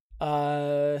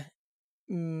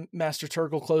 Master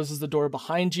Turgle closes the door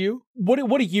behind you. What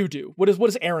do you do? What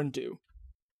does Aaron do?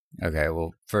 Okay,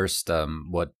 well, first,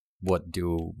 what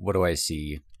do I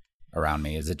see around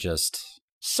me? Is it just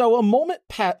So a moment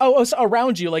so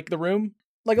around you, like the room,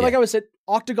 like I was said,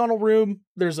 octagonal room.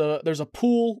 There's a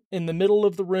pool in the middle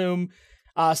of the room.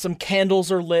 Some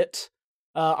candles are lit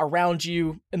around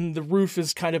you, and the roof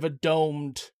is kind of a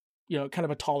domed, kind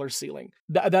of a taller ceiling.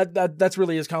 That's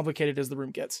really as complicated as the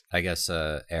room gets. I guess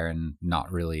Aaron,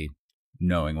 not really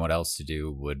knowing what else to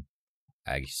do, would,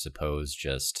 I suppose,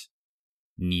 just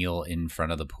kneel in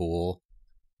front of the pool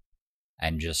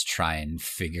and just try and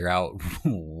figure out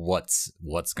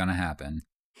what's gonna happen.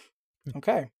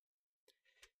 Okay.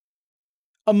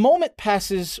 A moment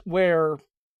passes where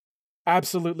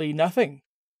absolutely nothing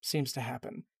seems to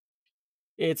happen.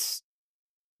 It's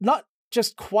not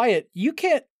just quiet. You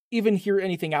can't even hear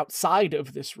anything outside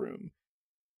of this room.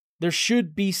 There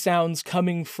should be sounds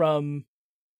coming from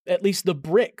at least the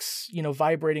bricks,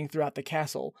 vibrating throughout the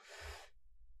castle.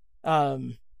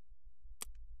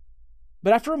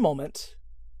 But after a moment,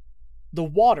 the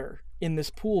water in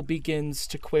this pool begins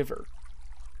to quiver,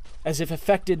 as if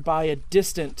affected by a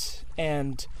distant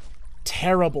and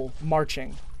terrible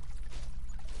marching.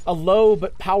 A low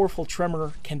but powerful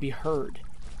tremor can be heard,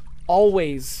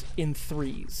 always in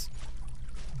threes.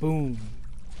 Boom,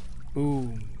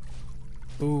 boom,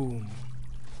 boom.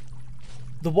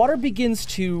 The water begins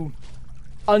to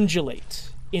undulate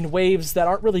in waves that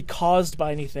aren't really caused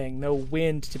by anything, no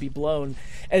wind to be blown,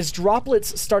 as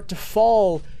droplets start to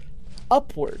fall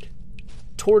upward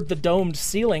toward the domed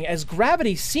ceiling, as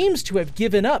gravity seems to have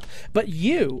given up, but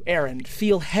you, Aaron,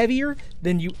 feel heavier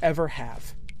than you ever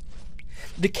have.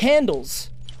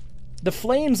 The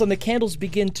flames on the candles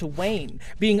begin to wane,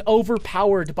 being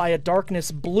overpowered by a darkness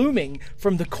blooming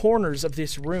from the corners of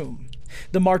this room.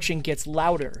 The marching gets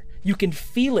louder. You can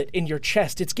feel it in your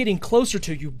chest. It's getting closer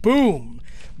to you. Boom,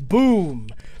 boom,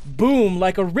 boom,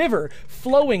 like a river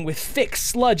flowing with thick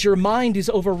sludge. Your mind is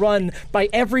overrun by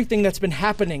everything that's been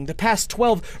happening the past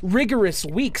 12 rigorous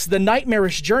weeks, the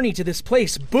nightmarish journey to this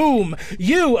place. Boom,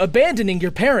 you abandoning your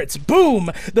parents.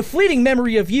 Boom, the fleeting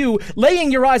memory of you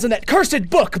laying your eyes on that cursed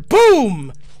book.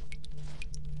 Boom!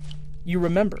 You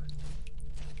remember.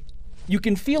 You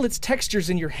can feel its textures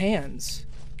in your hands.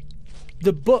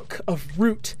 The book of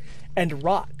root and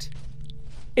rot.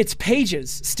 Its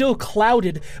pages still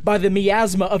clouded by the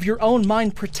miasma of your own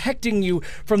mind, protecting you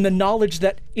from the knowledge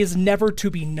that is never to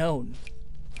be known.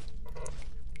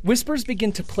 Whispers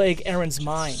begin to plague Aaron's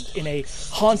mind in a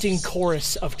haunting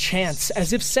chorus of chants,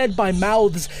 as if said by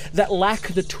mouths that lack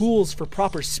the tools for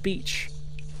proper speech.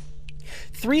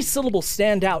 3 syllables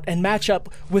stand out and match up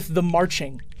with the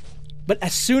marching, but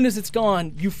as soon as it's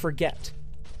gone, you forget.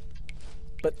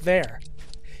 But there,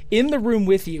 in the room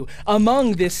with you,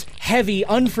 among this heavy,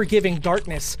 unforgiving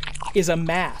darkness, is a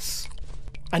mass,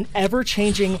 an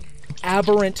ever-changing,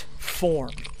 aberrant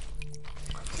form.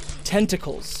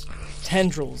 Tentacles,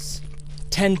 tendrils,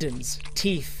 tendons,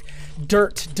 teeth,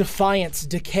 dirt, defiance,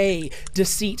 decay,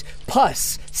 deceit,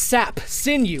 pus, sap,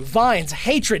 sinew, vines,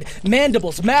 hatred,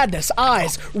 mandibles, madness,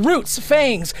 eyes, roots,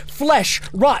 fangs, flesh,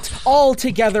 rot, all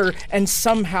together and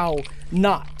somehow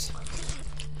not.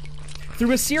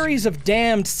 Through a series of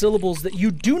damned syllables that you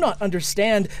do not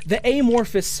understand, the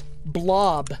amorphous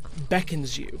blob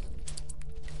beckons you.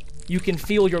 You can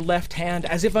feel your left hand,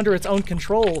 as if under its own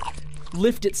control,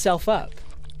 lift itself up.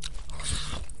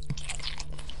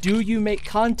 Do you make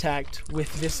contact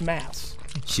with this mass?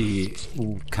 She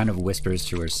kind of whispers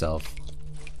to herself,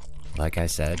 like I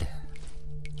said,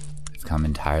 I've come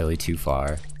entirely too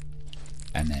far.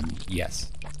 And then,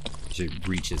 yes, she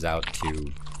reaches out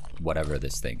to whatever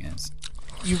this thing is.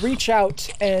 You reach out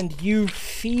and you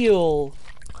feel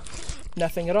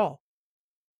nothing at all.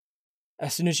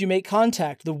 As soon as you make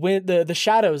contact, the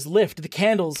shadows lift, the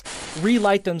candles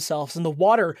relight themselves, and the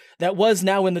water that was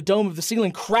now in the dome of the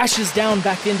ceiling crashes down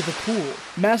back into the pool.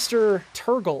 Master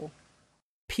Turgle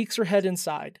peeks her head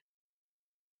inside.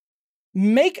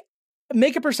 Make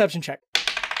a perception check.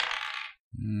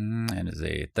 It is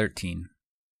a 13.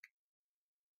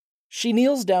 She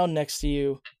kneels down next to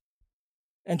you,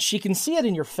 and she can see it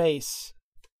in your face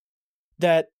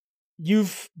that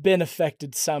you've been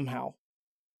affected somehow.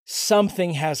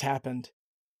 Something has happened.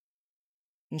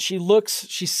 And she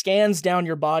scans down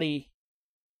your body.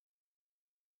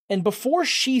 And before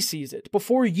she sees it,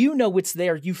 before you know it's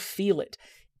there, you feel it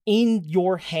in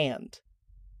your hand.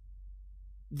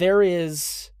 There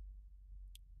is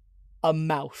a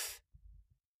mouth.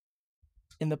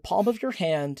 In the palm of your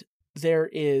hand, there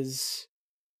is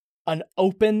an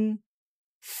open,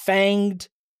 fanged,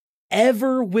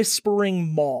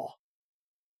 ever-whispering maw.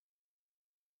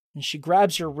 And she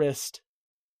grabs your wrist,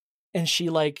 and she,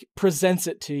 presents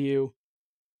it to you.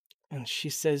 And she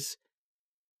says,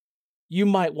 "You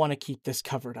might want to keep this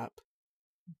covered up."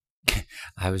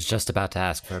 I was just about to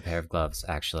ask for a pair of gloves,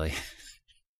 actually.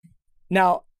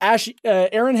 Now, Ash,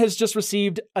 Aaron has just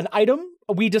received an item.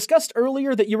 We discussed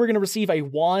earlier that you were going to receive a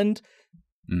wand.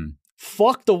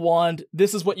 Fuck the wand.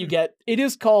 This is what you get. It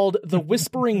is called the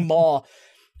Whispering Maw.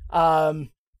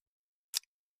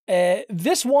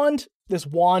 This wand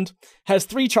has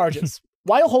 3 charges.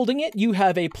 While holding it, you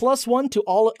have a +1 to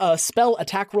all spell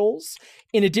attack rolls.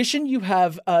 In addition, you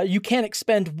can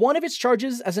expend one of its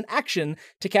charges as an action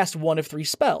to cast one of 3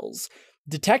 spells: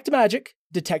 Detect Magic,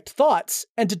 Detect Thoughts,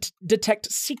 and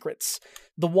Detect Secrets.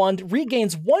 The wand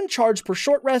regains 1 charge per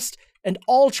short rest and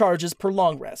all charges per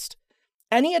long rest.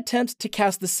 Any attempt to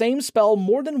cast the same spell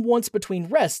more than once between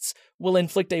rests will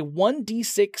inflict a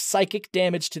 1d6 psychic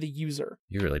damage to the user.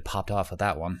 You really popped off with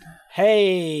that one.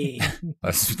 Hey.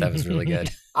 That was really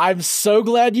good. I'm so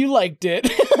glad you liked it.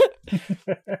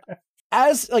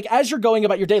 As you're going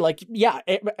about your day,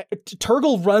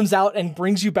 Turgle runs out and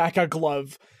brings you back a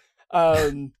glove.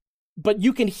 But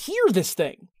you can hear this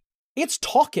thing. It's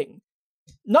talking.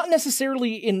 Not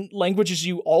necessarily in languages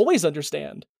you always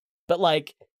understand, but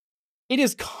it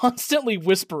is constantly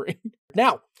whispering.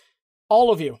 Now,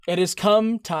 all of you, it has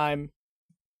come time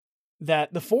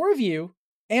that the 4 of you,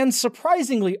 and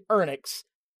surprisingly Ernix,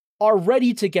 are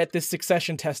ready to get this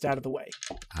succession test out of the way.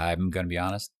 I'm going to be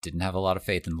honest, didn't have a lot of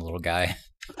faith in the little guy.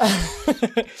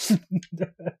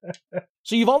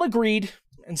 So you've all agreed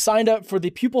and signed up for the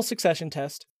pupil succession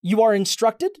test. You are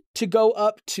instructed to go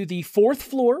up to the 4th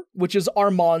floor, which is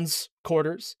Armand's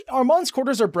quarters. Armand's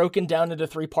quarters are broken down into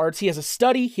 3 parts. He has a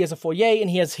study, he has a foyer, and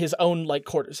he has his own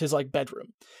quarters, his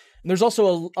bedroom. And there's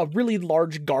also a really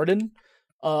large garden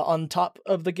on top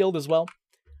of the guild as well.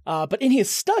 But in his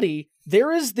study,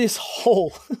 there is this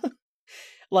hole,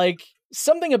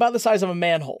 something about the size of a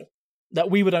manhole that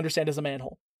we would understand as a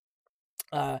manhole.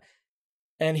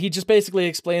 And he just basically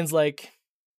explains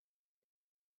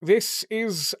this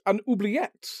is an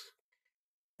oubliette.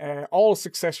 All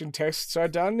succession tests are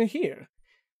done here.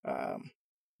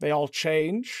 They all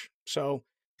change, so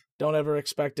don't ever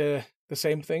expect the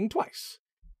same thing twice.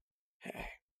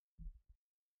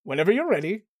 Whenever you're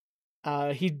ready,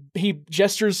 he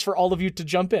gestures for all of you to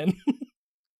jump in.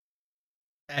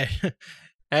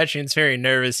 Adrian's very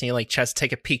nervous, and he tries to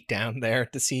take a peek down there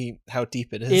to see how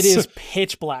deep it is. It is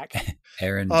pitch black.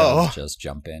 Aaron does just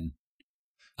jump in.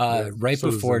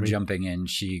 Before jumping in,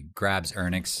 she grabs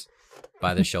Ernix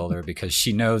by the shoulder because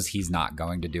she knows he's not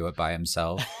going to do it by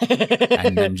himself,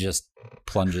 and then just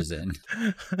plunges in.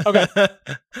 Okay.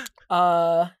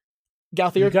 Galthier,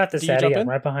 you got this, Addy. I'm in?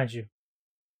 right behind you.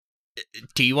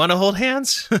 Do you want to hold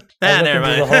hands? Never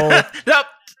mind. Nope.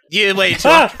 You wait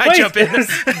till I jump in.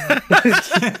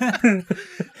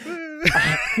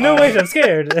 No, wait, I'm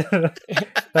scared.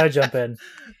 I jump in.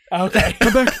 Okay.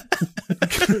 Come back.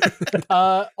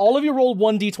 All of you roll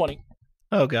 1d20.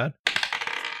 Oh, God.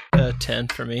 10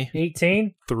 for me.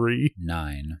 18? 3.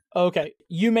 9. Okay.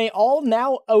 You may all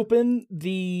now open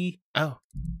the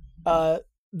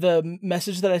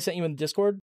message that I sent you in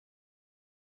Discord.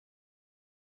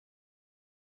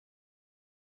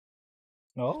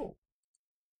 Oh.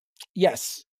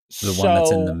 Yes. The one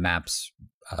that's in the maps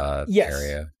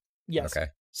area. Yes. Okay.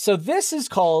 So this is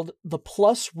called the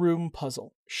Plus Room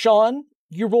Puzzle. Sean,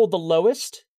 you rolled the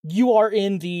lowest. You are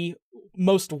in the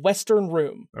most western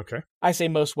room. Okay. I say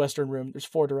most western room. There's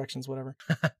 4 directions, whatever.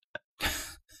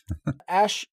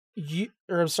 Ash,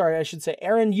 I should say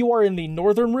Aaron, you are in the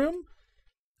northern room.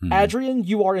 Mm-hmm. Adrian,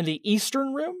 you are in the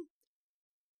eastern room.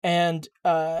 And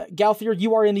Galthier,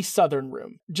 you are in the southern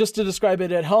room. Just to describe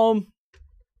it at home,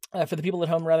 for the people at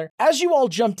home, rather. As you all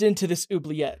jumped into this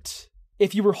oubliette,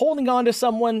 if you were holding on to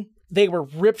someone, they were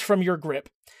ripped from your grip.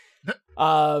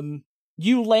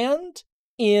 You land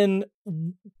in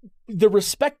the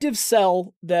respective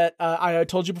cell that I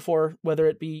told you before, whether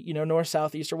it be, north,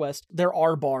 south, east, or west. There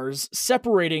are bars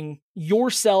separating your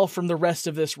cell from the rest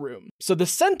of this room. So the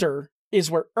center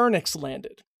is where Ernix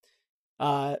landed.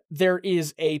 There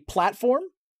is a platform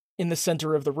in the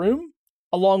center of the room,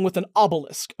 along with an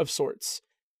obelisk of sorts.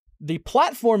 The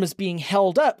platform is being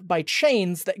held up by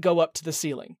chains that go up to the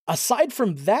ceiling. Aside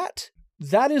from that,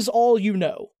 that is all you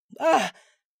know. Why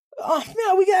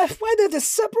did this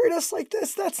separate us like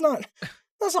this? That's not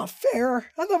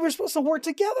fair. I thought we were supposed to work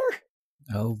together.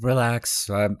 Oh, relax.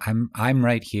 I'm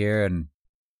right here, and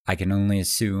I can only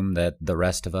assume that the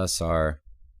rest of us are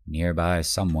nearby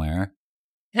somewhere.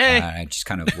 Hey. I just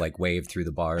kind of wave through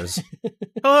the bars.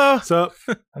 Hello. What's up?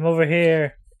 I'm over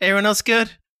here. Everyone else good?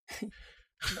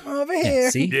 Over here.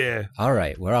 See? Yeah. All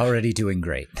right. We're already doing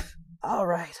great. All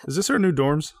right. Is this our new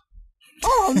dorms?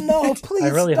 Oh no! Please, I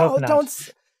really hope not. Don't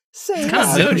say It's kinda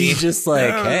that. moody. He's just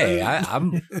like, hey,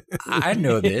 I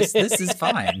know this. This is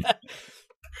fine.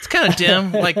 It's kind of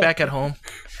dim, like back at home.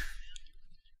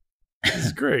 This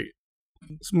is great.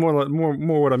 It's more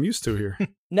what I'm used to here.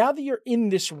 Now that you're in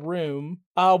this room,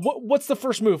 what's the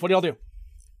first move? What do y'all do?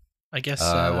 I guess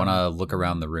I want to look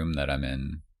around the room that I'm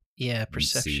in. Yeah,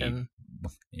 perception.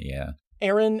 Yeah.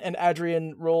 Aaron and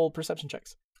Adrian roll perception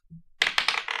checks.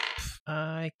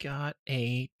 I got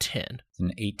a 10. It's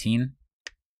an 18.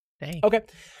 Dang. Okay.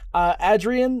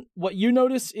 Adrian, what you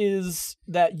notice is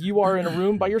that you are in a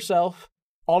room by yourself.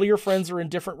 All of your friends are in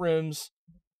different rooms.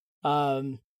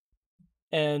 And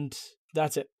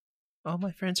that's it. All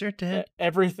my friends are dead.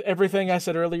 Everything I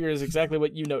said earlier is exactly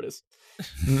what you notice.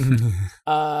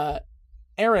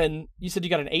 Aaron, you said you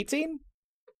got an 18?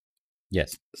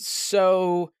 Yes.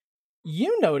 So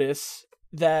you notice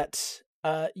that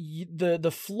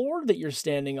the floor that you're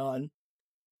standing on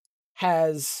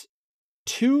has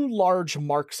 2 large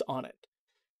marks on it.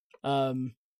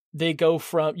 They go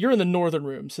from, you're in the northern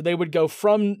room, so they would go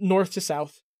from north to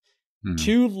south.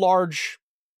 2 large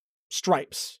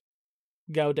stripes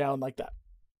go down like that.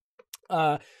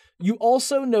 You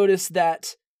also notice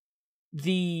that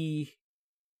no,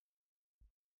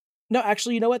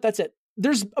 actually, you know what? That's it.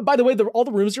 There's, by the way, all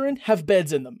the rooms you're in have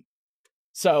beds in them.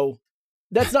 So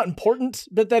that's not important,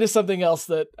 but that is something else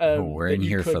that we're that in you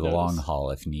here could for the notice. long haul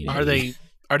if needed. Are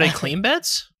they clean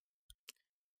beds?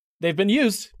 They've been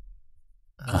used.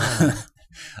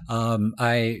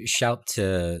 I shout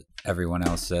to everyone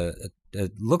else,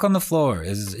 look on the floor.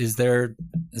 Is there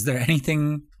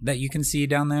anything that you can see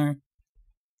down there?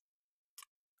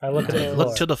 I look at the floor.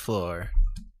 Look to the floor.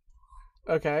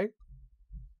 Okay.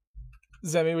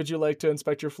 Zemi, would you like to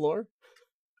inspect your floor?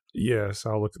 Yes,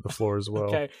 I'll look at the floor as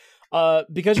well. Okay.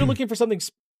 Because you're looking for something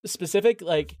specific,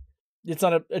 like it's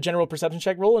not a general perception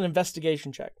check, roll an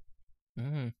investigation check.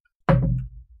 Mm.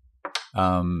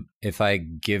 If I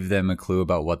give them a clue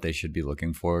about what they should be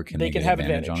looking for, can they can get have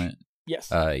advantage on it?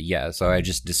 Yes. Yeah, so I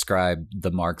just describe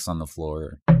the marks on the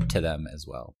floor to them as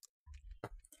well.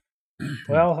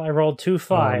 Well, I rolled 2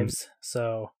 5s,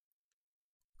 so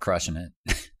Crushing it.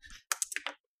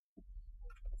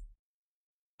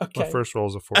 Okay. My first roll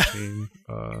is a 14.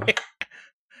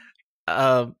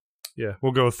 Um, Yeah,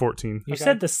 we'll go with 14. you Okay.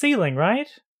 said the ceiling, right?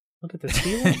 Look at the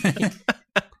ceiling.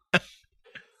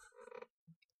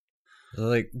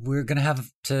 Like, we're gonna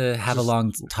have to have a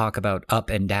long talk about up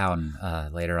and down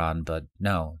later on, but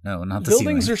no, not the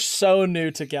Buildings ceiling. are so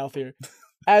new to Galthier.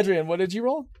 Adrian, what did you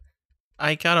roll?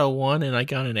 I got a 1 and I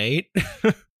got an 8.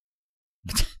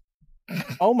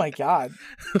 Oh my god.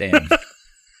 Damn.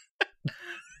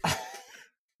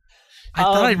 I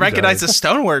thought I'd recognize does. the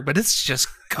stonework, but it's just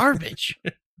garbage.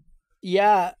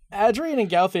 Yeah, Adrian and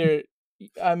Galthier,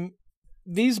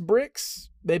 these bricks,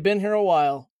 they've been here a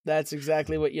while. That's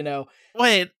exactly what you know.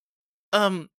 Wait,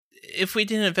 if we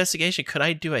did an investigation, could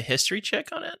I do a history check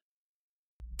on it?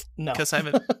 No. Because I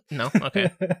haven't. No,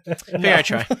 okay. No. Fair, I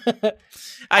try.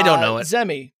 I don't know it.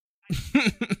 Zemi,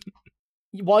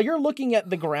 while you're looking at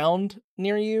the ground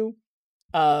near you,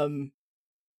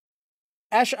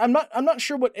 Ash, I'm not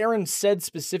sure what Aaron said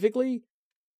specifically,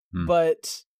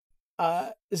 but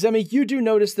Zemi, you do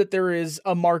notice that there is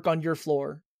a mark on your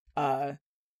floor.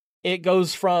 It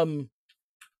goes from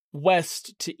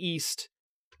west to east.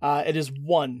 It is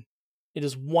 1. It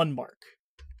is 1 mark.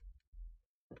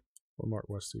 What mark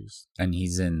west east? And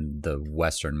he's in the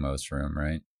westernmost room,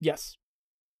 right? Yes.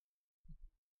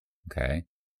 Okay.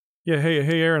 Yeah,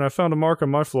 hey, Aaron, I found a mark on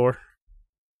my floor.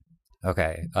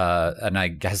 Okay. And I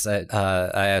guess I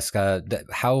ask,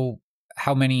 how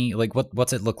many? Like,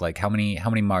 what's it look like? How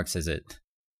many marks is it?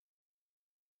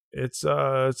 It's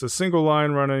a single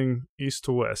line running east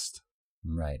to west.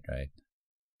 Right.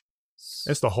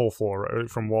 It's the whole floor, right?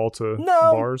 From wall to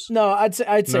No. bars. No, I'd say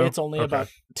No? it's only Okay. about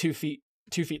 2 feet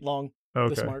long.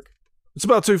 This Okay. mark. It's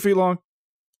about 2 feet long.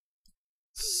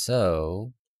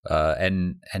 So,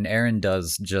 and Aaron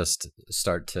does just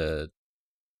start to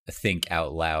think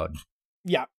out loud.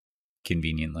 Yeah.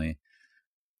 Conveniently.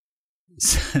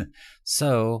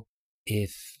 So,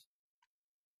 if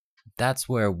that's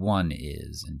where 1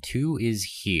 is and 2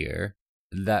 is here,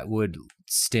 that would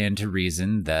stand to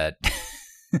reason that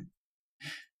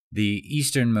the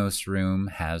easternmost room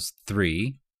has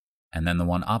 3, and then the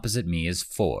one opposite me is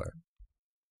 4.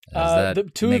 Does that The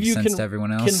two make of you sense to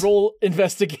everyone else? can roll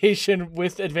investigation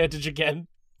with advantage again.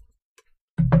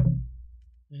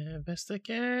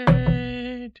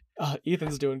 Investigate.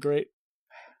 Ethan's doing great.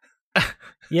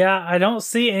 Yeah, I don't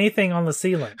see anything on the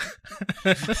ceiling.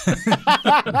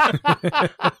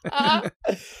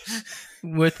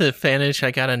 With advantage,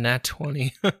 I got a nat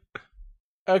 20.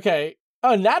 Okay.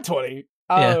 Oh, nat 20.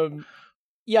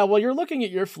 Yeah, while you're looking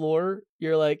at your floor,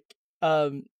 you're like,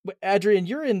 Adrian,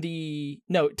 you're in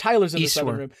Tyler's in the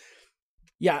southern room.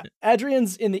 Yeah,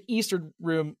 Adrian's in the eastern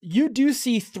room. You do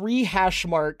see 3 hash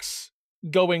marks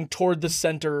going toward the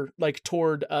center, like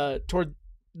toward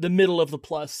the middle of the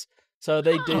plus. So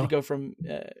they did go from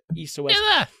east to west.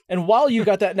 Yeah. And while you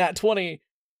got that nat 20,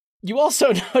 you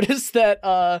also noticed that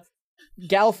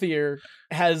Galthier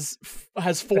has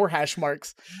 4 hash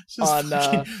marks on.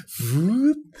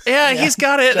 Yeah, he's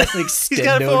got it. Just like he's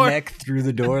got it 4 neck through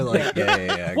the door. Like,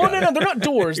 yeah. Well, no, they're not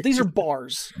doors. These are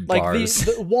bars. Like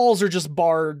the walls are just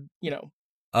barred.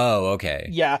 Oh, okay.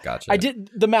 Yeah, gotcha.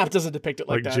 The map doesn't depict it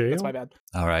like that. Jail? That's my bad.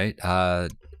 All right.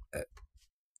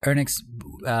 Ernix,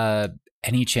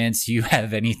 any chance you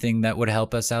have anything that would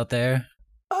help us out there?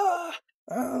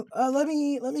 Let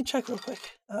me check real quick.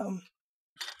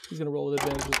 He's gonna roll with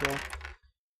advantage as well.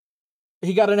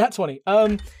 He got a nat 20.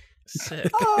 Sick.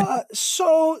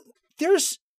 So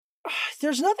there's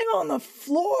nothing on the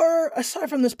floor aside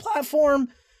from this platform,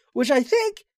 which I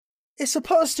think is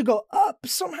supposed to go up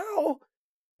somehow.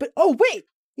 But oh wait,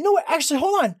 you know what? Actually,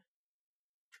 hold on.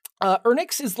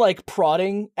 Ernix is like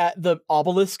prodding at the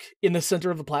obelisk in the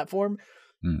center of the platform.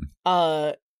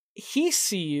 He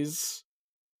sees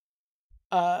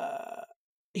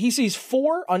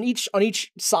 4 on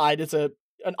each side. It's an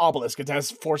obelisk. It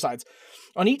has 4 sides.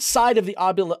 On each side of the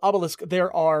obelisk,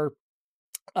 there are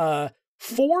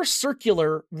 4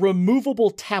 circular removable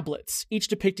tablets, each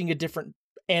depicting a different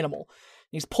animal.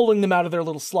 He's pulling them out of their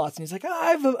little slots, and he's like,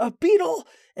 I have a beetle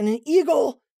and an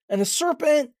eagle and a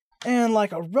serpent and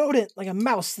like a rodent, like a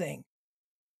mouse thing.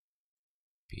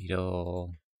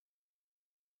 Beetle,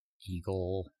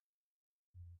 eagle.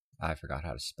 I forgot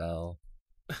how to spell.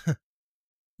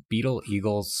 Beetle,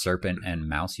 eagle, serpent, and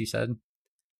mouse, you said?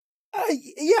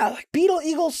 Yeah, like beetle,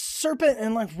 eagle, serpent,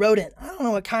 and like rodent. I don't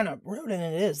know what kind of rodent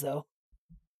it is, though.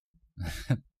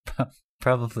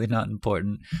 Probably not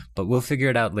important, but we'll figure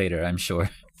it out later, I'm sure.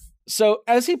 So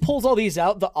as he pulls all these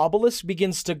out, the obelisk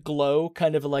begins to glow,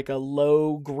 kind of like a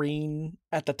low green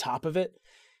at the top of it.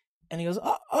 And he goes,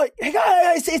 hey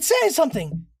guys, it's saying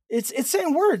something. It's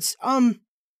saying words.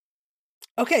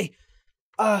 Okay.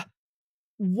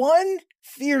 1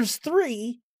 fears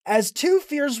 3, as 2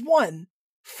 fears 1,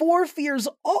 4 fears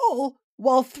all,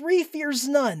 while 3 fears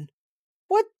none.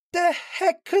 What the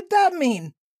heck could that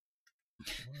mean?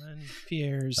 1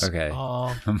 fears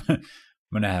all. I'm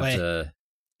gonna have to.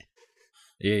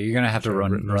 Yeah, you're gonna have to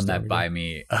run that by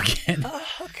me again.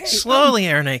 Okay. Slowly,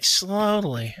 Ernix,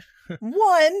 slowly.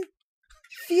 1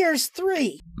 fears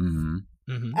 3,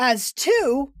 as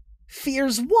 2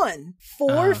 fears 1,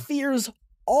 4 fears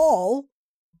all,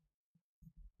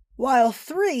 while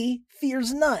 3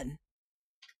 fears none.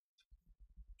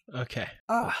 Okay.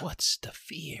 What's the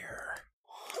fear?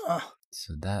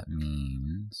 So that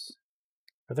means...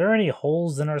 Are there any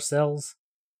holes in our cells?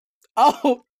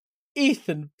 Oh,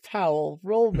 Ethan Powell,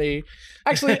 roll me.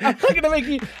 Actually, I'm not gonna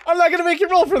make you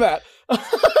roll for that.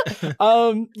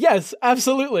 Yes,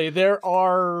 absolutely. There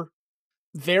are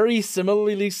very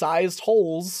similarly sized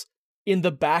holes in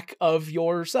the back of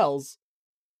your cells.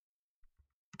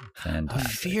 Fantastic. A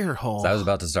fear hole. So I was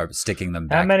about to start sticking them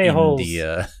back How many holes?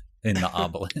 In the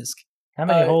obelisk. How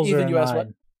many holes Ethan, are in you asked mine?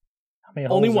 what? How many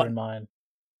holes Only are one. in mine?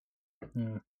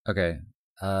 Okay.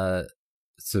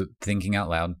 So thinking out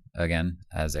loud again,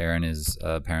 as Aaron is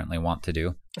apparently wont to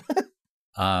do.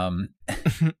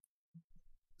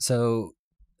 So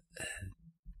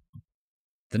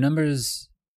the numbers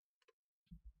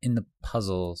in the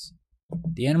puzzles,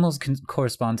 the animals can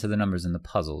correspond to the numbers in the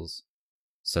puzzles.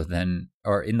 So then,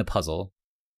 or in the puzzle.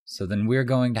 So then we're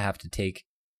going to have to take.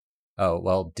 Oh,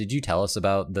 well, did you tell us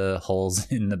about the holes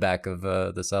in the back of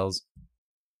the cells?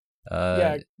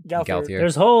 Yeah, Galthier.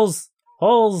 There's holes.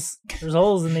 There's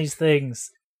holes in these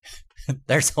things.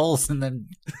 There's holes in them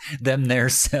their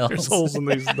cells. There's holes in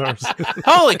these doors.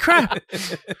 Holy crap!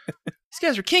 These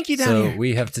guys are kinky down here. So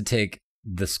we have to take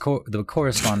the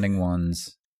corresponding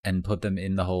ones and put them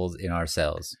in the holes in our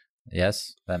cells.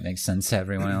 Yes, that makes sense to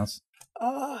everyone else.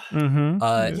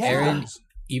 Yeah. Erin,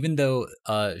 even though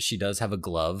she does have a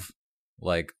glove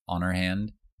like on her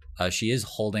hand, she is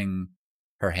holding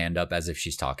her hand up as if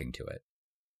she's talking to it.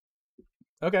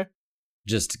 Okay.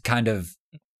 Just kind of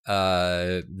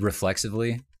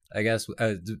reflexively, I guess,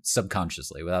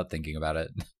 subconsciously, without thinking about it.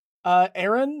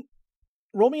 Aaron,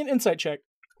 roll me an insight check.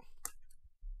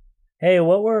 Hey,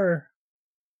 what were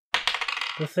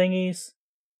the thingies?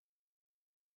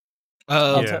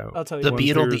 I'll tell you. The what.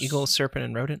 beetle, the fears- eagle, serpent,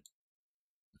 and rodent.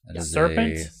 That is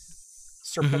Serpent?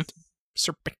 Serpent.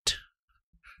 Serpent.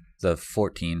 It's a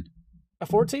 14. A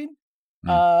 14?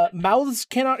 Mouths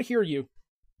cannot hear you.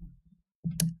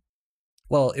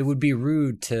 Well, it would be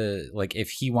rude to, like, if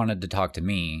he wanted to talk to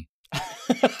me,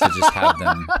 to just have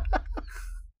them.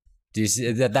 Do you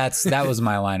see that was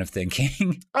my line of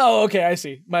thinking? Oh, okay, I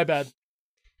see. My bad.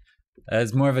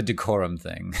 It's more of a decorum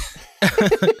thing.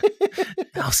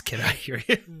 How else can I hear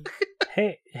you?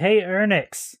 Hey,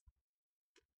 Ernix.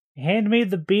 Hand me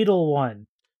the beetle one.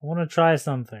 I want to try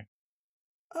something.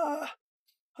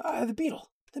 The beetle.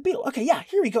 Okay, yeah,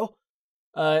 here we go.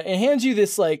 It hands you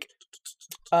this, like,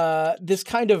 this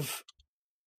kind of...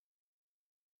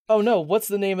 Oh no, what's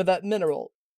the name of that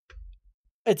mineral?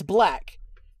 It's black.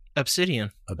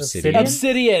 Obsidian.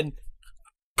 Obsidian.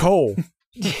 Coal.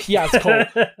 Yeah, it's coal.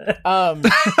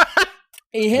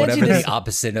 He hands Whatever you this... the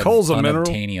opposite of Coal's a mineral.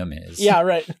 unobtainium is. Yeah,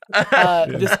 right.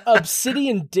 This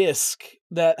obsidian disc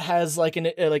that has like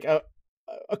a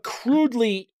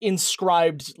crudely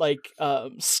inscribed like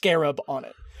scarab on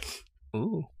it.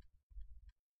 Ooh.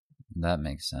 That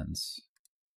makes sense.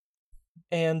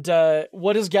 And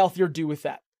what does Galthier do with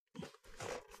that?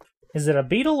 Is it a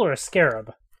beetle or a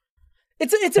scarab?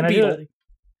 It's a beetle.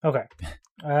 Okay.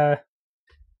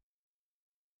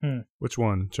 Which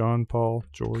one? John, Paul,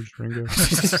 George, Ringo?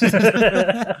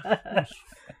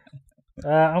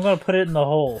 I'm going to put it in the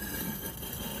hole.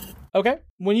 Okay.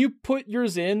 When you put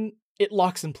yours in, it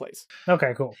locks in place.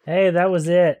 Okay, cool. Hey, that was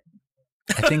it.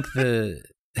 I think then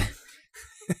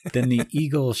the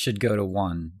eagle should go to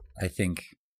 1, I think.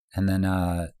 And then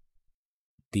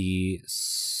the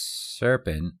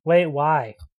serpent. Wait,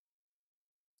 why?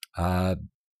 Out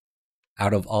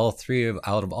of all three of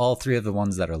the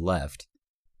ones that are left,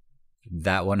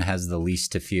 that one has the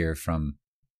least to fear from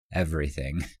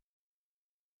everything.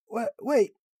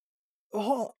 Wait.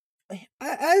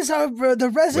 As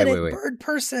the resident Wait. bird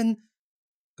person,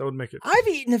 That would make it. I've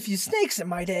eaten a few snakes in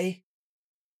my day.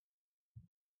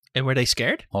 And were they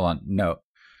scared? Hold on, no,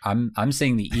 I'm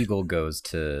saying the eagle goes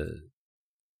to.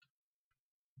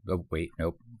 Oh wait,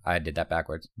 nope, I did that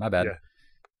backwards. My bad. Yeah.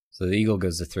 So the eagle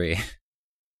goes to 3.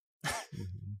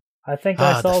 I think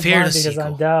I the solved mine fearless because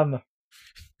I'm eagle. dumb.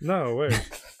 No, wait.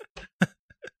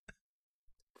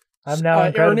 I'm now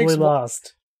incredibly Ernix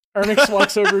lost. Ernix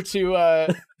walks over to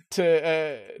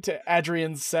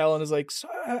Adrian's cell and is like, So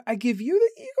I give you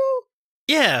the eagle?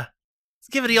 Yeah. Let's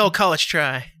give it the old college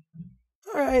try.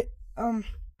 All right.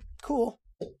 Cool.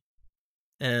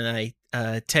 And I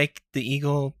take the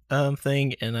eagle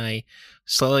thing and I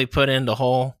slowly put it in the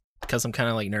hole because I'm kind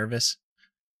of like nervous.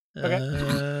 Okay.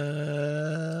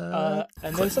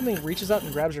 And then something reaches out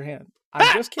and grabs your hand.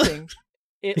 I'm just kidding.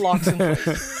 It locks in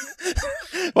place.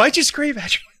 Why'd you scream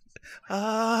at me?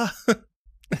 I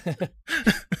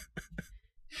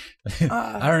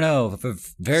don't know.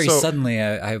 Very So- suddenly,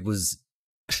 I was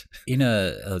in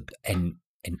an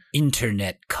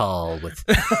internet call with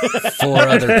 4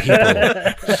 other people.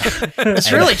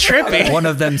 It's really trippy. One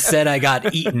of them said I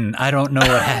got eaten. I don't know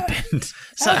what happened.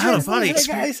 It's an out of body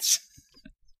Listen, guys. experience.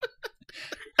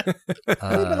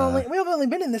 We've only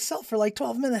been in this cell for like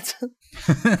 12 minutes.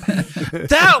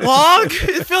 That long?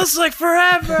 It feels like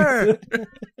forever.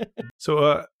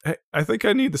 So, hey, I think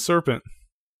I need the serpent.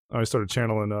 Oh, I started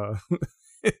channeling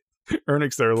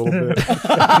Ernix there a little bit.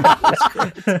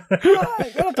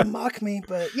 You don't have to mock me,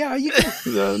 but yeah, you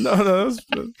can. No.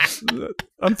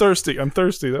 I'm thirsty.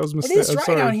 That was a mistake. It is I'm dry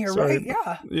sorry, down here, sorry. right?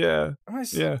 Yeah. Yeah.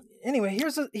 Yeah. Anyway,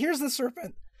 here's the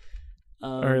serpent.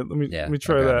 All right, let me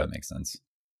try okay, that. That makes sense.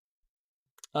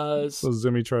 So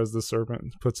Zimmy tries the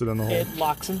serpent, puts it in the hole. It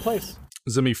locks in place.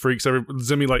 Zimmy freaks.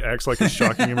 Zimmy like acts like it's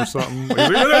shocking him or something.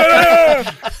 Like, he's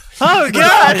like, Oh,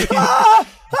 God.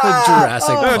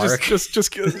 Jurassic Park.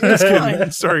 Just kidding.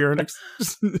 Sorry, Ernix.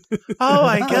 Oh,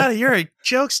 my God. You're a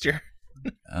jokester.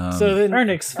 So then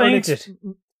Ernix fainted.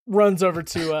 runs over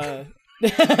to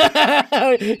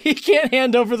he can't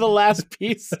hand over the last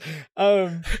piece.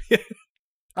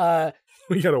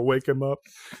 We gotta wake him up.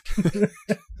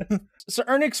 So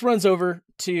Ernix runs over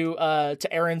to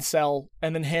Aaron's cell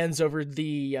and then hands over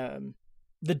the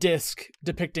disc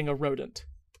depicting a rodent.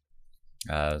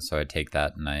 So I take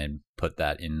that and I put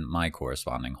that in my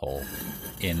corresponding hole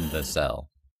in the cell.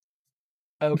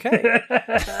 Okay.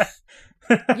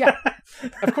 Yeah,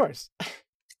 of course.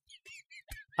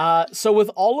 So with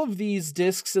all of these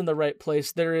discs in the right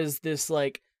place, there is this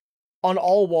like on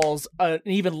all walls, an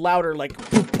even louder like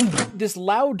this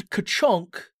loud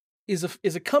ka-chunk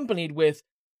is accompanied with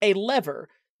a lever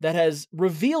that has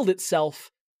revealed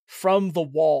itself from the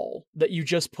wall that you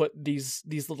just put these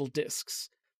little discs.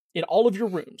 In all of your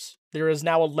rooms, there is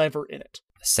now a lever in it.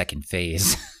 Second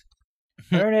phase.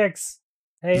 Ernix,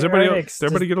 Hey, Does Ernix,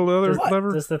 everybody get a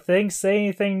lever? Does the thing say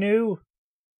anything new?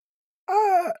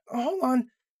 Hold on.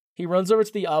 He runs over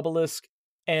to the obelisk,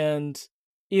 and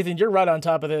Ethan, you're right on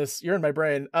top of this. You're in my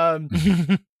brain.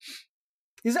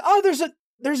 He's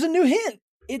there's a new hint.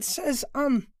 It says,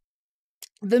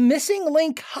 the missing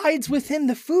link hides within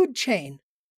the food chain.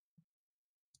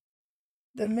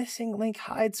 The missing link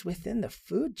hides within the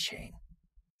food chain.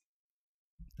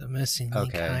 The missing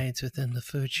link hides within the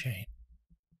food chain.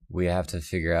 We have to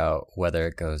figure out whether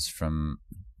it goes from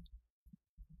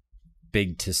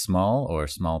big to small or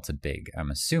small to big. I'm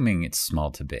assuming it's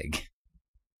small to big.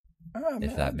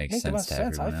 If that makes sense to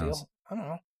everyone else. I don't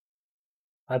know.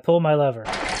 I pull my lever.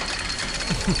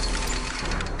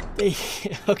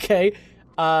 Okay.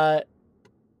 The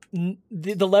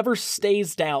lever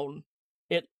stays down.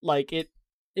 It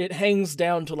hangs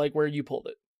down to like where you pulled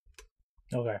it.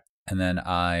 Okay. And then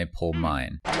I pull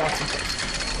mine.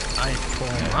 I pull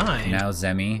mine. Now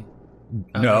Zemi.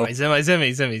 Oh, no.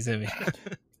 Zemi.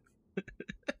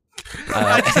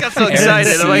 I just got so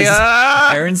excited. I'm like,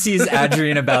 Aaron sees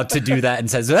Adrian about to do that and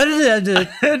says, not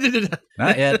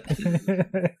yet.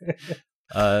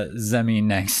 Zemi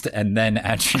next, and then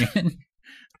Adrian.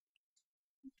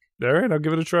 All right, I'll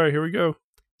give it a try. Here we go.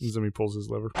 Zemi pulls his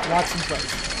lever. Lots and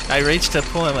twice. I reach to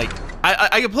pull it. Like,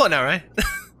 I can pull it now, right?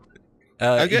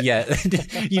 Okay. Yeah.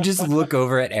 You just look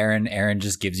over at Aaron. Aaron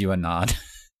just gives you a nod.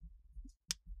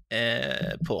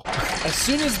 Pull. As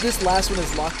soon as this last one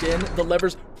is locked in, the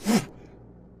levers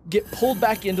get pulled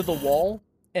back into the wall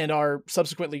and are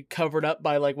subsequently covered up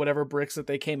by like whatever bricks that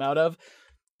they came out of.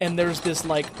 And there's this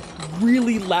like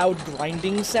really loud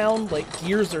grinding sound, like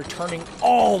gears are turning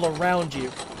all around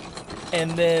you.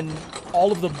 And then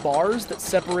all of the bars that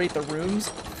separate the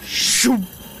rooms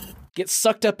get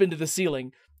sucked up into the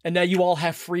ceiling. And now you all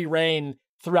have free reign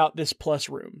throughout this plus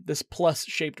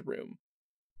shaped room.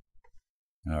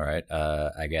 All right.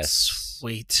 I guess.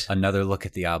 Sweet. Another look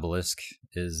at the obelisk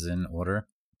is in order.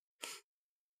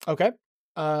 Okay.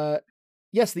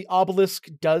 Yes, the obelisk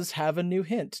does have a new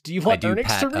hint. Do you want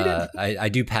Ernix to read it? I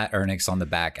do pat Ernix on the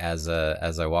back as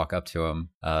I walk up to him,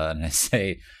 and I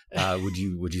say, "Would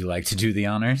you like to do the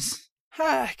honors?"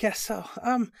 I guess so.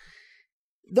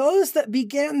 Those that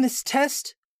began this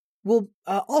test will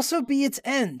also be its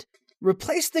end.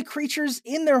 Replace the creatures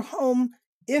in their home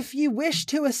if you wish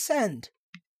to ascend.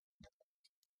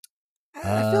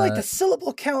 I feel like the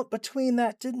syllable count between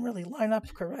that didn't really line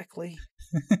up correctly.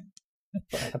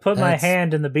 I put my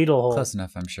hand in the beetle hole. Close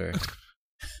enough, I'm sure.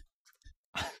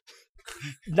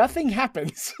 Nothing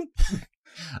happens.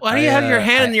 Why do you have your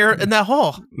hand in that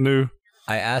hole? New.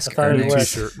 I ask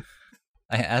T-shirt.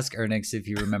 I ask Ernix if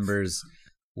he remembers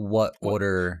what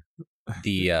order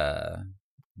I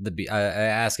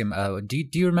ask him, do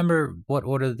you remember what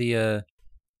order the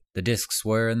discs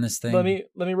were in this thing? Let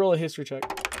me roll a history check.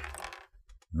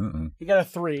 Mm-mm. You got a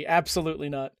 3. Absolutely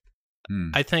not.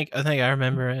 I think I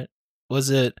remember it. Was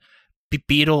it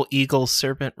beetle, eagle,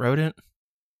 serpent, rodent?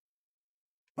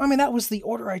 I mean, that was the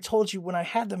order I told you when I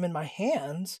had them in my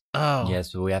hands. Oh.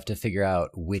 Yes, but we have to figure out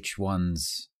which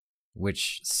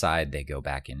side they go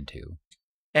back into.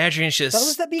 Adrian's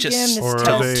Those that began this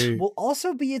test will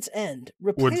also be its end.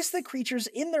 Replace the creatures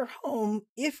in their home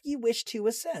if you wish to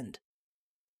ascend.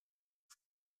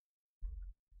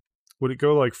 Would it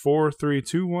go like 4, 3,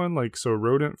 2, 1? Like, so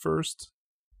rodent first,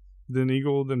 then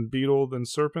eagle, then beetle, then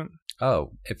serpent?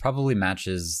 Oh, it probably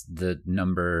matches the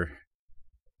number.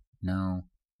 No.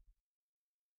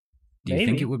 Do you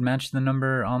think it would match the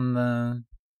number on the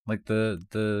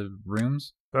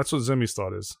rooms? That's what Zemi's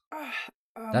thought is.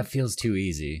 That feels too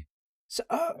easy. So,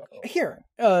 here.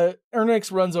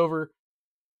 Ernix runs over,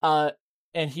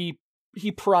 and he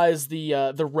pries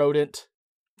the rodent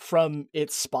from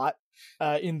its spot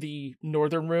in the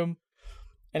northern room,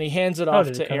 and he hands it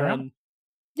off to Aaron. Out?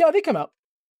 Yeah, they come out.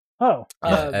 Oh,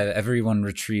 everyone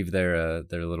retrieve their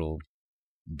little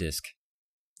disc.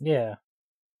 Yeah,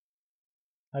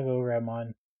 I go grab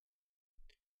mine.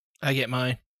 I get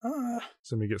mine.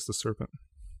 Zemi gets the serpent.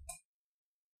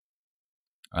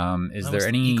 Is there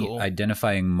any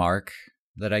identifying mark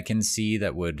that I can see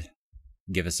that would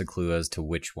give us a clue as to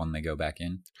which one they go back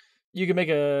in? You can make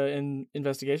an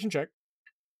investigation check.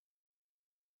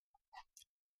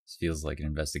 This feels like an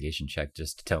investigation check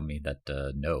just to tell me that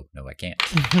no, I can't.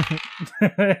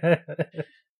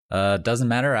 Doesn't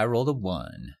matter. I rolled a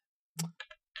 1.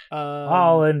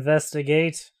 I'll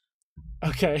investigate.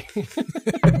 Okay.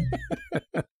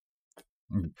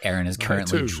 Aaron is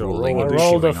currently drooling. I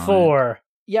rolled a 4.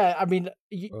 Yeah, I mean,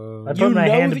 I put my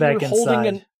hand back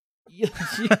inside.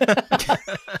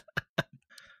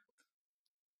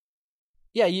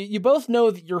 Yeah, you both know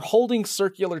that you're holding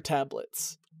circular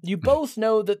tablets. You both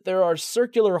know that there are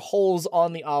circular holes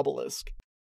on the obelisk.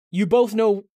 You both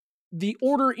know the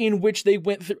order in which they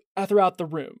went throughout the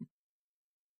room.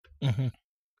 Mm-hmm.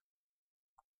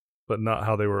 But not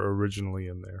how they were originally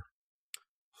in there.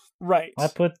 Right. I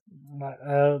put.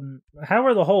 How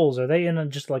are the holes? Are they in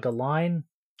just like a line?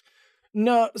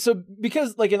 No, so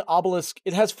because like an obelisk,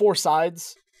 it has 4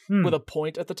 sides with a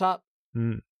point at the top.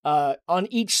 On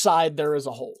each side there is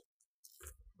a hole.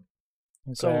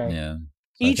 Okay. So Yeah.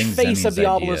 each face of the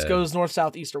obelisk goes north,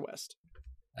 south, east, or west.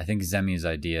 I think Zemi's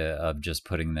idea of just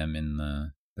putting them in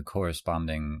the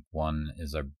corresponding one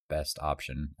is our best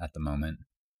option at the moment.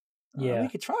 Yeah. We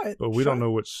could try it. But we don't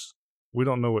know which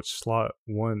slot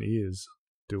 1 is,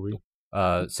 do we?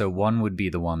 So 1 would be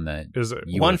the one that Is it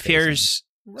you One were facing. fears.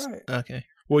 Right. Okay.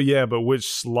 Well, yeah, but which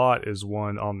slot is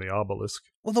 1 on the obelisk?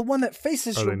 Well, the one that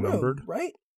faces Are your they room, numbered?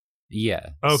 right? Yeah.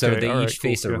 Okay, So they all right, each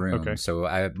face cool, a yeah, room. okay. So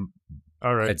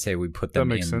All right. I'd say we put That them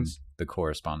makes in sense. the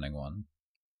corresponding one.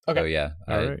 Okay. So yeah,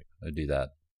 All right. I'd do that.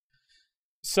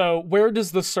 So where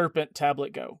does the serpent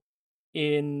tablet go?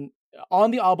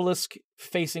 On the obelisk,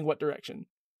 facing what direction?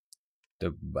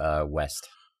 The west.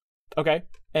 Okay.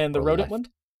 And the Or rodent left.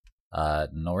 one?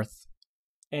 North.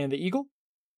 And the eagle?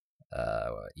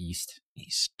 East.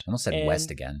 East. I almost said And-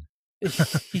 west again.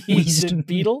 The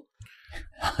beetle?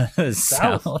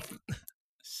 South.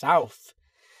 South.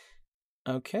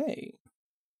 Okay.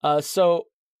 So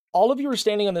all of you are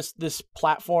standing on this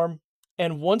platform,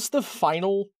 and once the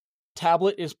final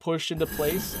tablet is pushed into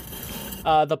place,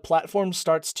 the platform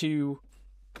starts to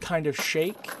kind of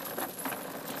shake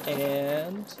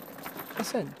and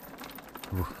ascend.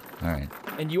 All right.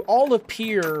 And you all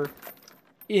appear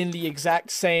in the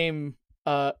exact same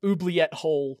oubliette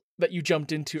hole that you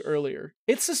jumped into earlier.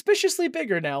 It's suspiciously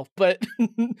bigger now, but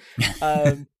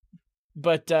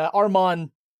Armand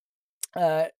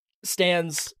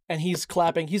stands and he's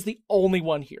clapping. He's the only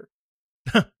one here.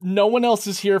 No one else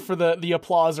is here for the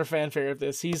applause or fanfare of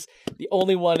this. He's the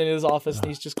only one in his office and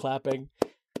he's just clapping.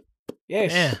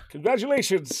 Yes, Yeah.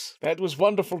 Congratulations. That was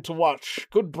wonderful to watch.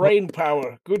 Good brain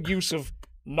power, good use of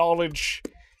knowledge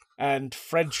and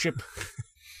friendship.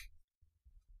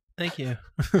 Thank you.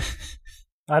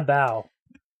 I bow.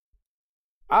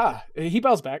 He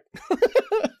bows back.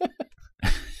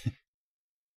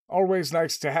 Always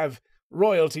nice to have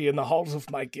royalty in the halls of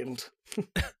my guild.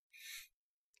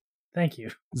 Thank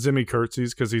you. Zimmy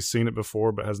curtsies because he's seen it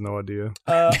before but has no idea.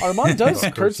 Armand does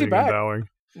about curtsy curtsying and back. bowing.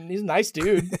 He's a nice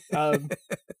dude.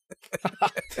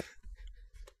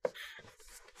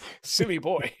 Silly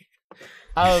boy.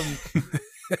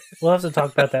 We'll have to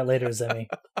talk about that later, Zemi.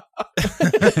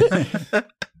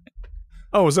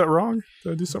 Oh, is that wrong?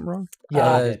 Did I do something wrong?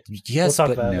 Yeah, you did. Yes, We'll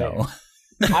talk but about it no.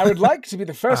 later. I would like to be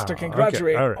the first to Oh, okay.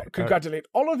 congratulate All right. congratulate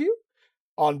all of you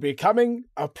on becoming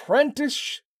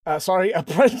apprentice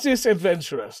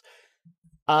adventurers.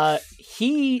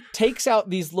 He takes out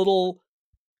these little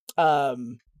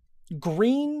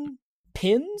green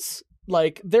pins.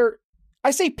 Like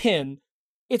I say pin.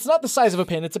 It's not the size of a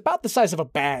pin. It's about the size of a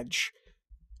badge.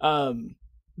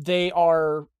 They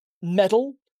are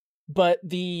metal, but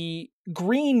the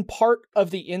green part of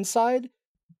the inside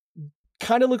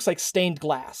kind of looks like stained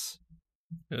glass.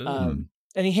 And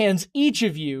he hands each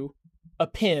of you a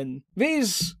pin.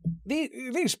 These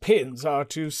pins are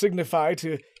to signify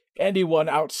to anyone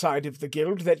outside of the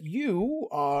guild that you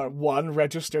are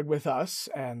registered with us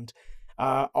and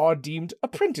are deemed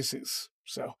apprentices.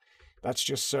 So that's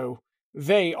just so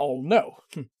they all know.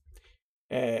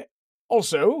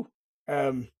 Also,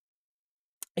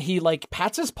 he like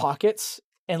pats his pockets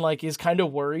and like is kind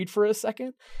of worried for a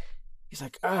second. He's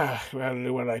like, well,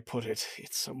 where I put it?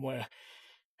 It's somewhere.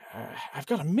 I've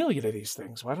got 1 million of these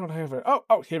things. Why don't I have a...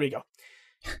 Oh, here we go.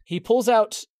 He pulls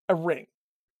out a ring.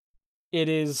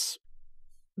 There's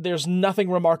nothing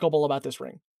remarkable about this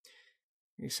ring.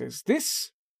 He says,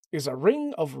 this is a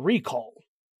ring of recall.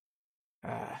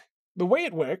 The way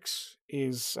it works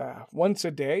is once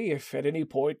a day, if at any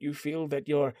point you feel that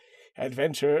your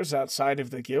adventures outside of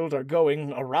the guild are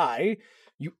going awry,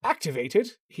 you activate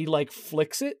it. He like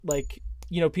flicks it like,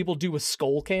 people do with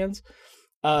skull cans.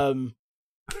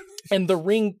 And the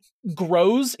ring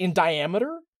grows in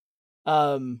diameter.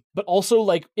 But also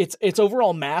like its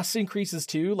overall mass increases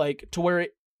too, like to where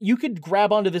you could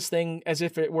grab onto this thing as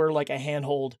if it were like a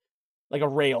handhold, like a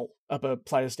rail up a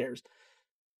flight of stairs.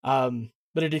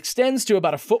 But it extends to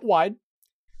about 1 foot wide.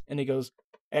 And he goes,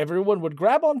 everyone would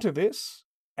grab onto this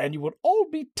and you would all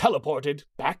be teleported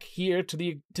back here to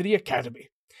the academy.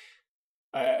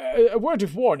 A word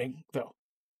of warning, though.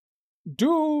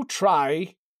 Do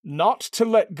try not to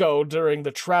let go during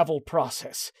the travel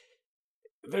process.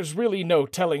 There's really no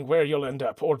telling where you'll end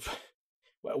up, or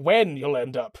when you'll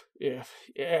end up.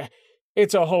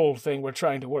 It's a whole thing we're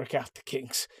trying to work out the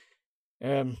kinks.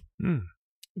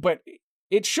 But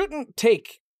it shouldn't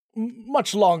take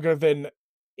much longer than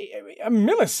a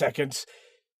millisecond.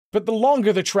 But the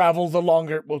longer the travel, the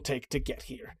longer it will take to get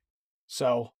here.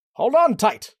 So hold on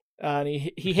tight. And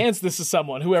he hands this to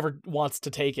someone. Whoever wants to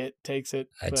take it, takes it.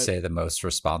 I'd say the most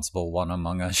responsible one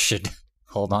among us should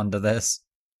hold on to this.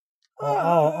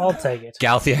 I'll take it.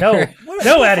 Galthier.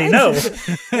 No, Eddie, no.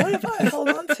 What if I hold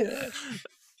on to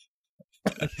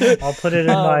it? I'll put it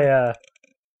in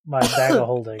my bag of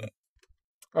holding.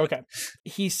 Okay.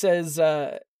 He says,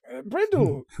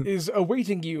 Brindle is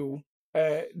awaiting you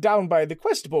down by the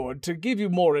quest board to give you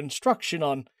more instruction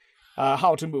on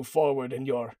how to move forward in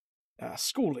your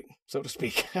schooling, so to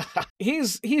speak.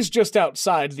 He's just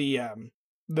outside the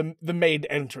main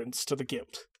entrance to the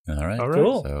guild. All right.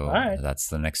 Cool. So all right. that's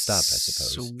the next stop, I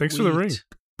suppose. Thanks for the ring.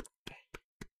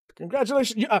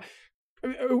 Congratulations.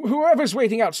 Whoever's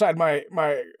waiting outside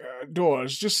my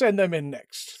doors, just send them in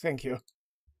next. Thank you.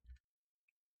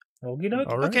 Okie doke.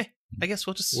 All right. Okay, I guess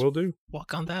we'll just Will do.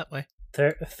 walk on that way.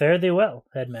 Fare thee well,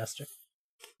 headmaster.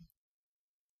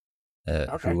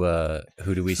 Okay.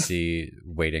 Who do we see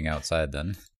waiting outside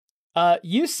then?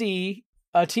 You see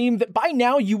a team that by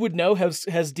now you would know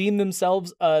has deemed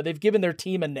themselves, they've given their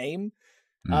team a name.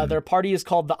 Their party is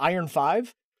called the Iron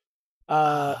Five.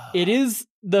 It is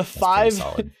the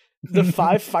the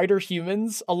 5 fighter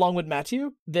humans along with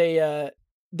Matthew. They're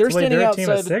standing outside. Team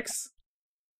of 6?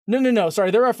 No.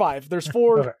 Sorry, there are 5. There's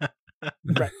 4. Okay.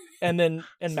 Right. And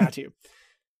Matthew.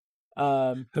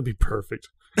 That'd be perfect.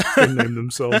 They name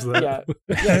themselves that.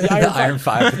 Yeah, the Iron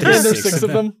Five. And there's 6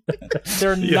 of them.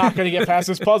 They're not going to get past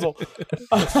this puzzle.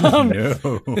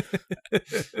 No.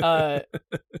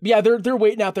 Yeah, they're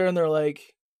waiting out there, and they're like,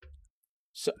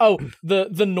 so. Oh,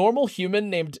 the normal human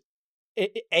named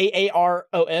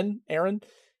Aaron, Aaron,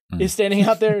 is standing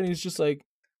out there, and he's just like,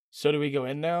 so do we go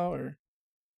in now, or?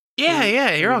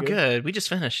 Yeah, you're all good. We just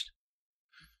finished.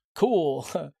 Cool.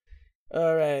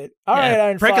 All right,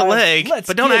 Iron break Five, a leg, let's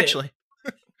but don't get it. actually.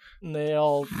 And they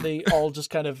all just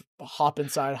kind of hop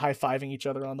inside, high-fiving each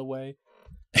other on the way.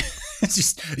 It's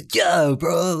just, yo,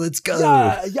 bro, let's go.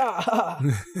 Yeah.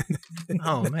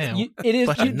 Oh man, It is.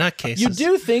 bunch of nutcases. You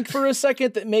do think for a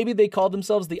second that maybe they called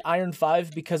themselves the Iron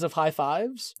Five because of high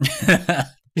fives,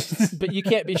 but you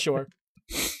can't be sure.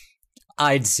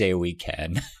 I'd say we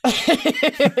can.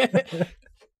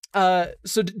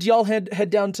 So do y'all head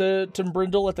down to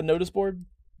Brindle at the notice board?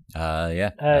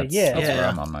 Yeah. That's where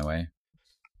I'm on my way.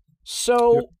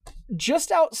 So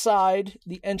just outside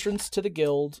the entrance to the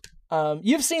guild,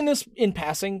 you've seen this in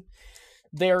passing.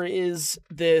 There is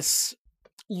this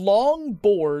long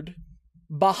board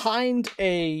behind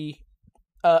a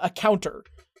counter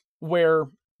where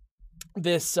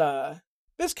this kind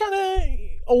of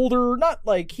older, not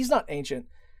like he's not ancient,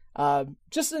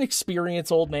 just an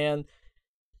experienced old man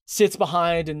sits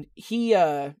behind, and he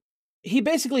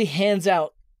basically hands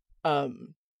out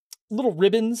little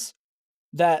ribbons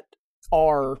that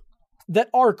are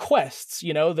quests.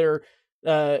 You know, they're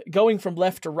going from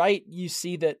left to right. You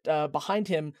see that behind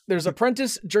him there's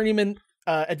apprentice, journeyman,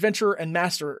 adventurer, and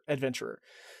master adventurer.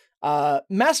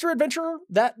 Master adventurer,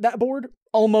 that board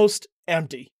almost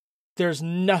empty. There's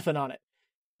nothing on it.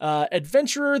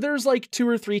 Adventurer, there's like 2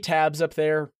 or 3 tabs up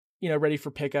there, you know, ready for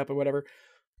pickup or whatever.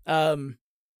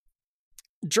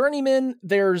 Journeyman,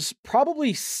 there's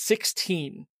probably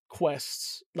 16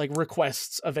 quests, like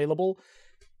requests available.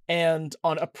 And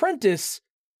on Apprentice,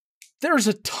 there's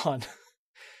a ton.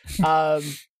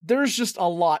 There's just a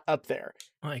lot up there.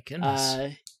 My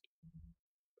goodness.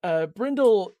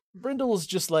 Brindle is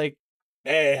just like,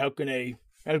 hey, how can I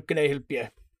help you?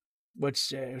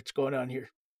 What's going on here?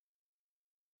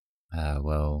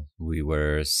 Well, we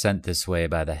were sent this way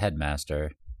by the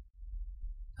headmaster.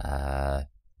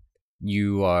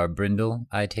 You are Brindle,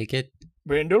 I take it?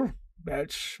 Brindle?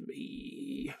 That's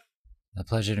me. A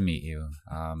pleasure to meet you.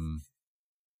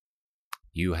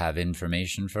 You have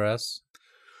information for us?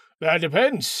 That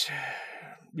depends.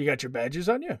 You got your badges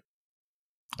on you?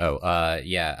 Oh,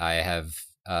 yeah, I have.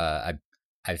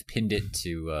 I've pinned it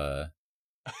to,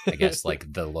 I guess,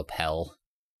 like the lapel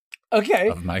Okay.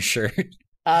 of my shirt.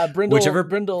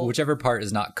 Brindle, whichever part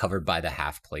is not covered by the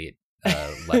half plate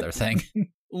leather thing.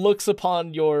 looks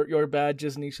upon your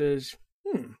badges and he says,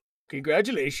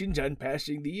 congratulations on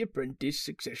passing the apprentice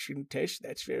succession test.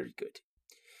 That's very good.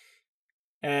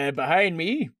 Behind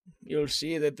me, you'll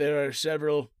see that there are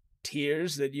several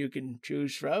tiers that you can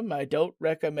choose from. I don't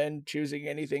recommend choosing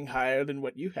anything higher than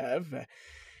what you have.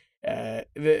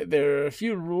 There are a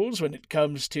few rules when it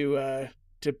comes to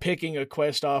picking a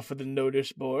quest off of the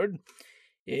notice board.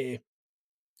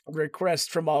 Requests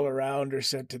from all around are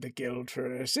sent to the guild for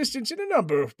assistance in a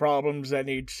number of problems that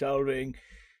need solving.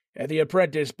 The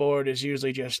apprentice board is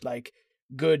usually just like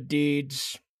good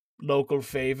deeds, local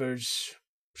favors,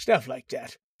 stuff like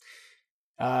that.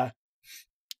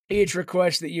 Each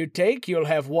request that you take, you'll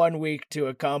have 1 week to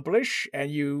accomplish,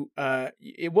 and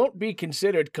it won't be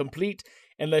considered complete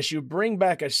unless you bring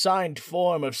back a signed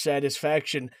form of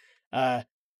satisfaction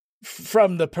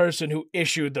from the person who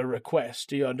issued the request.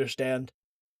 Do you understand?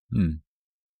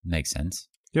 Makes sense.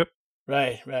 Yep.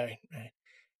 Right.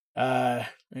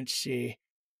 Let's see.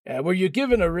 Were you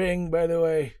given a ring, by the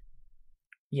way?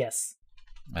 Yes.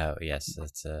 Oh, yes.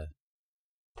 That's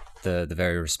the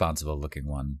very responsible looking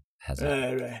one has it.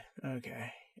 Right.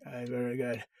 Okay. Very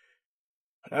good.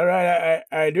 All right.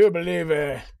 I do believe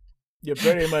you're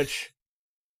pretty much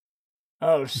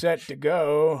all set to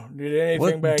go. Did anything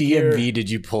What back DMV here? did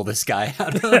you pull this guy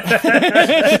out of?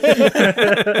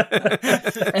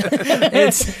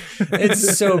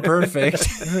 it's so perfect.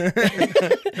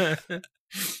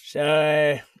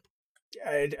 So,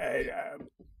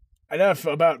 enough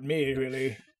about me,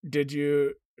 really.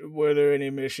 Were there any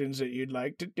missions that you'd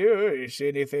like to do? Is there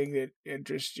anything that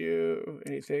interests you?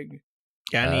 Anything?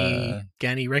 Got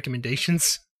any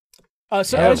recommendations?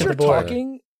 So Yeah, as with you're the board.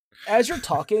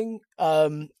 talking,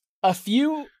 a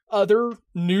few other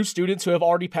new students who have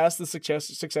already passed the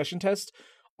succession test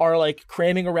are like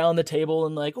cramming around the table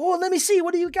and like, oh, let me see,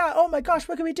 what do you got? Oh my gosh,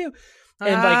 what can we do?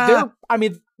 And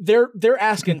like they're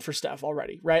asking for stuff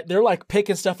already, right? They're like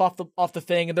picking stuff off the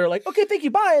thing, and they're like, okay, thank you,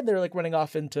 bye. And they're like running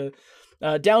off into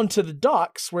down to the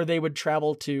docks where they would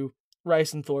travel to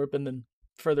Rice and Thorpe and then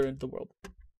further into the world.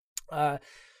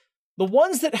 The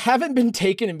ones that haven't been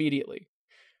taken immediately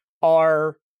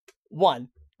are 1,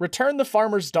 return the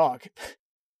farmer's dog.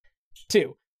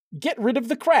 2, get rid of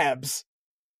the crabs.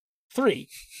 3,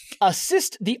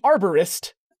 assist the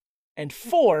arborist. And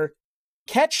 4,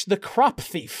 catch the crop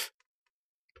thief.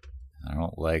 I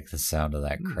don't like the sound of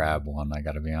that crab one, I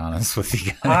gotta be honest with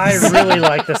you I guys. really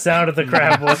like the sound of the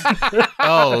crab one.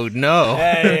 Oh no!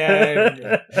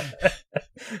 I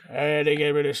had to get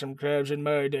rid of some crabs in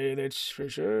my day, that's for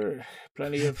sure.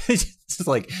 Plenty of... Just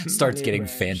like starts getting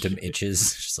Crabs. phantom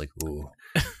itches. Just like, ooh.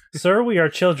 Sir, we are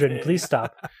children. Please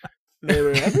stop. They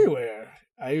were everywhere.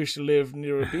 I used to live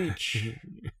near a beach.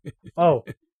 Oh,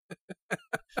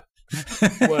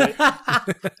 What?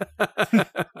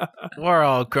 We're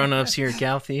all grown-ups here,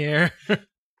 Galthier.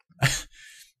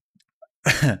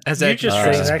 As you that just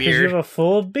saying saying that because you have a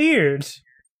full beard.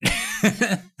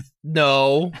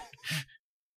 No.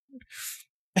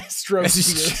 Stroke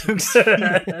Strokes.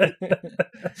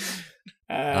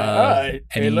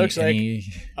 it looks like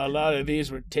a lot of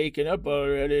these were taken up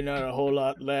already, not a whole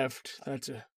lot left. That's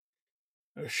a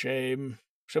shame.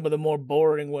 Some of the more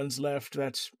boring ones left.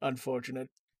 That's unfortunate.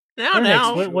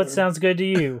 Ernix, what sounds good to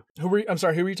you? I'm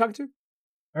sorry, who were you talking to?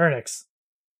 Ernix.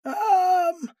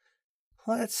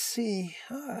 Let's see.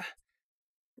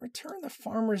 Return the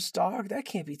farmer's dog. That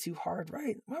can't be too hard,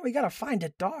 right? Well, we gotta find a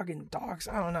dog, and dogs,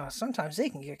 I don't know. Sometimes they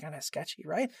can get kind of sketchy,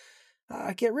 right?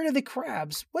 Get rid of the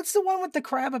crabs. What's the one with the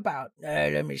crab about?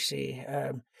 Let me see.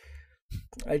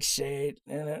 I'd say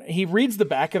He reads the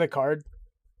back of the card.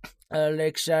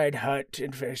 lakeside hut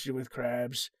infested with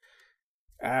crabs.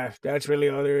 That's really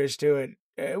all there is to it.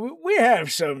 We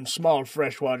have some small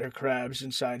freshwater crabs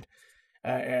inside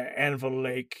Anvil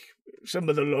Lake. Some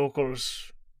of the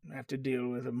locals have to deal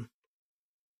with them.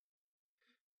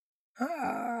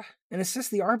 And is this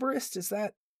the arborist? Is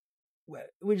that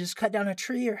we just cut down a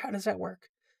tree, or how does that work?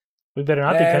 We better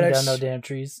not be Yeah, cutting down that's- no damn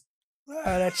trees.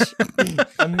 That's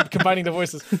I'm combining the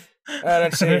voices.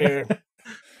 Let's see here.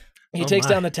 He takes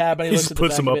down the tab and he He looks just at the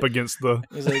puts back him of up it. against the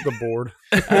He's like, the board.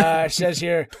 It says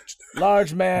here,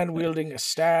 large man wielding a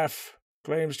staff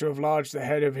claims to have lodged the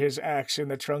head of his axe in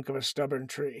the trunk of a stubborn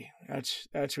tree.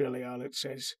 That's really all it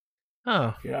says.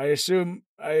 Oh. Yeah, I assume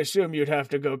you'd have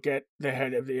to go get the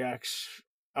head of the axe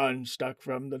unstuck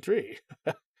from the tree.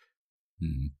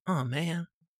 Oh man.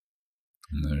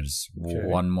 And there's Okay.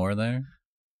 one more there.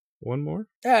 One more?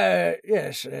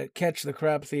 Yes, catch the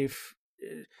crab thief.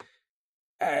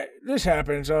 This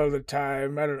happens all the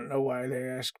time. I don't know why they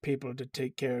ask people to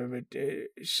take care of it.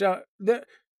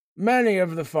 Many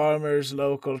of the farmers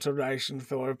local to Rice and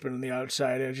Thorpe and the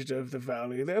outside edges of the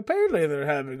valley, apparently they're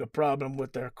having a problem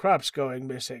with their crops going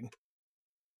missing.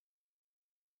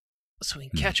 So we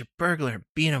can catch a burglar,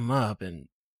 beat him up, and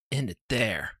end it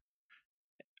there.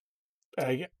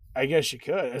 I guess you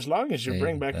could, as long as you Hey,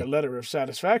 bring back a that- letter of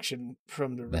satisfaction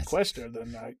from the That's- requester.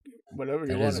 Then whatever you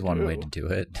That want is to one do. way to do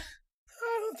it.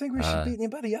 I don't think we should beat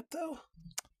anybody up, though.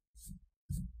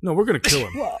 No, we're gonna kill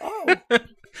him. Well, oh.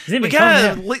 Zimmy, We calm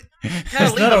gotta, down. gotta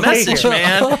leave not a okay message, here.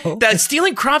 man. That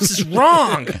stealing crops is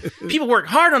wrong. People work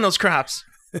hard on those crops.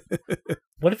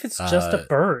 What if it's just a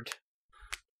bird?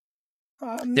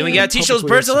 Then we gotta teach those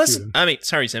Publicly birds a lesson. execute him. I mean,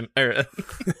 sorry, Sim.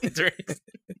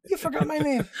 You forgot my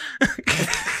name.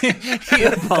 He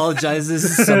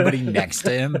apologizes to somebody next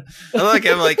to him. I'm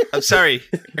like, I'm sorry,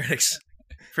 Ernix.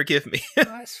 Forgive me.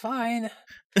 That's fine.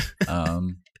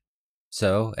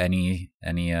 So any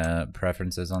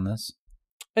preferences on this?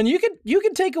 And you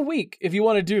can take a week if you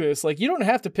want to do this. Like, you don't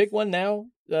have to pick one now,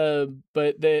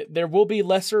 but there will be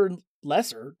lesser and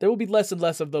lesser. There will be less and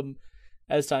less of them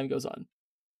as time goes on.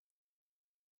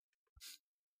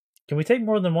 Can we take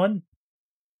more than one?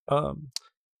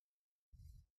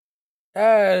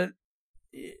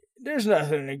 There's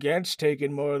nothing against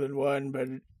taking more than one, but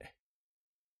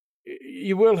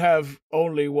you will have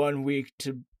only 1 week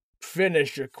to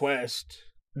finish your quest.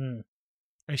 Are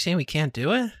you saying we can't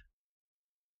do it?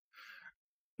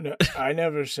 No, I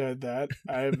never said that.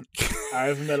 I've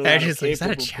met a lot Actually, of it's like, is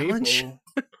that a capable challenge?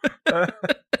 people.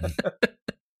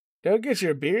 Don't get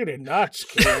your beard in knots,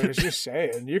 kid. I was just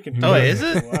saying. You can do Oh, whatever is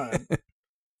it? you want.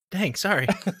 Dang, sorry.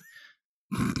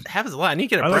 Happens a lot. I need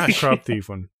to get a I like the brush. crop thief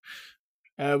one.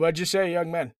 What'd you say, young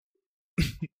man?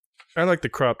 I like the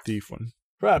crop thief one.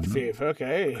 Crop thief,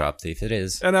 okay. Crop thief it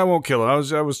is. And I won't kill him.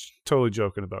 I was totally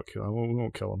joking about killing him. We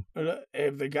won't kill him.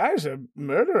 If the guy's a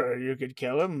murderer, you could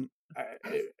kill him.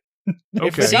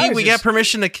 Okay. See, we got got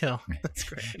permission to kill. That's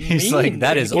great. He's like,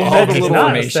 that is Well, all that the does not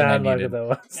information I sound like needed. it,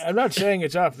 though. I'm not saying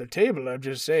it's off the table. I'm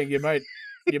just saying you might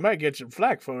get some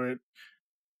flack for it.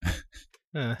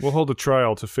 We'll hold a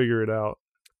trial to figure it out.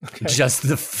 Okay. Just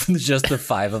the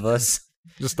 5 of us.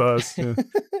 Just us. Yeah.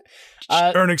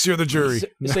 Uh, Ernix, you're the jury.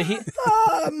 So he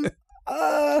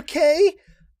Okay.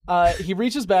 he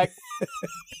reaches back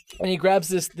and he grabs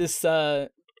this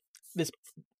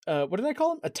what did I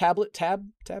call him? A tab,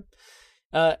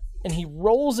 and he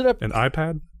rolls it up. An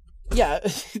iPad? Yeah,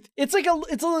 it's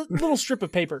a little strip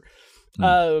of paper.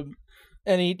 And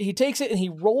he takes it and he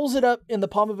rolls it up in the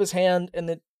palm of his hand, and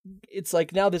then it's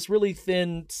like now this really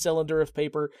thin cylinder of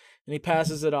paper, and he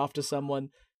passes it off to someone.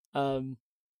 And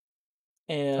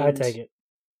I take it.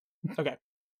 Okay.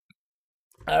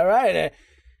 All right.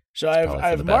 So probably for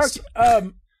I've the marked best.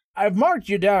 I've marked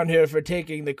you down here for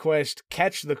taking the quest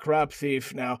Catch the Crop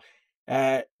Thief. Now,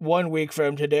 1 week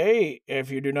from today, if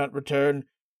you do not return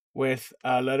with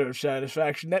a letter of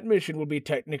satisfaction, that mission will be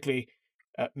technically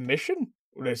mission.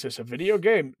 What is this, a video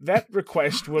game? That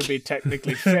request will be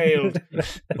technically failed,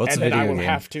 What's and a then I video will game?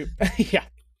 have to. Yeah,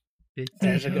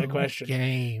 that's a good question.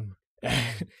 Game.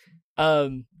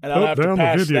 And I'll Put have to down the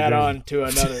pass video that game. on to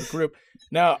another group.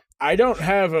 Now, I don't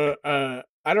have a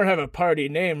party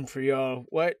name for y'all.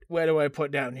 Where do I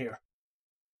put down here?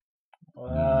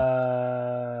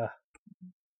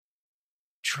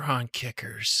 Drawn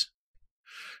kickers.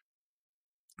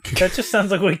 That just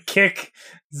sounds like we kick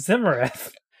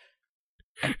Zimmereth.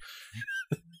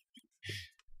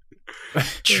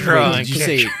 Drawn Did you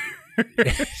say?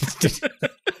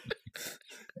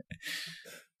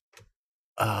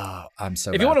 Oh, I'm so.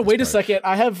 If bad you want to at wait a this part. second,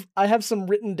 I have some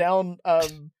written down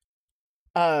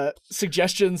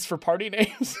suggestions for party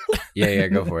names. Yeah,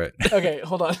 go for it. Okay,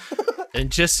 hold on.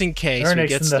 And just in case we Ernix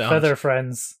get and the stoned. Feather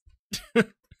Friends.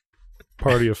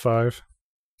 Party of 5.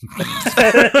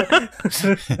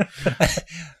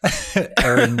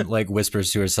 Erin like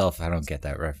whispers to herself, "I don't get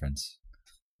that reference."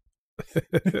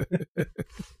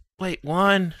 Wait,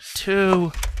 1,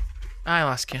 2. I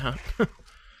lost count.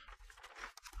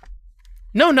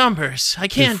 No numbers. I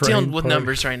can't deal Refrain with party.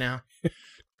 numbers right now.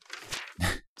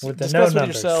 With the no Discuss with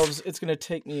numbers. yourselves. It's going to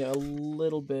take me a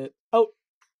little bit. Oh,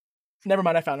 never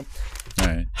mind. I found him. All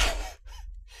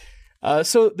right.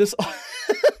 So this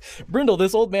Brindle,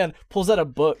 this old man, pulls out a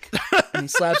book and he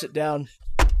slaps it down.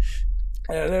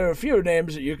 There are a few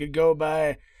names that you could go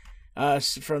by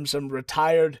from some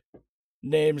retired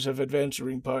names of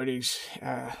adventuring parties.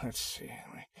 Let's see.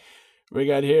 We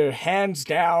got here, hands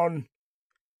down,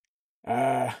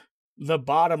 the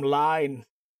bottom line.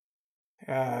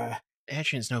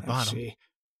 Adrian's no Let's bottom. see.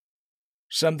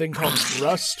 Something called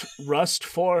Rust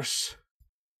Force.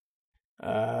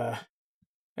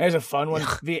 There's a fun one.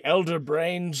 The Elder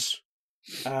Brains.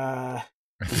 And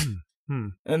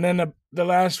then the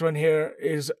last one here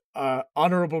is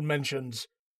honorable mentions.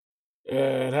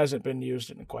 It hasn't been used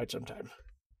in quite some time.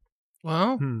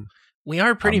 Well, we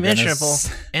are pretty I'm gonna mentionable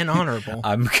and honorable.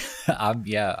 I'm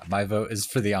yeah. My vote is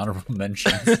for the honorable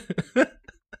mentions.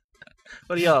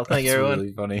 What do y'all think, That's everyone?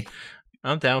 really funny.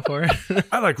 I'm down for it.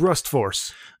 I like Rust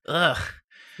Force. Ugh.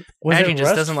 Was Magic it just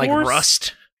Rust doesn't like Force?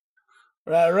 rust.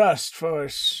 Rust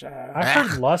Force. I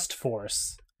heard Lust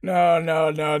Force.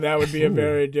 No, that would be a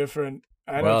very different.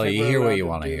 I Well, don't think you we're hear what allowed you to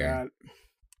wanna do hear.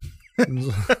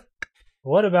 that.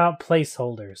 What about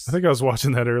placeholders? I think I was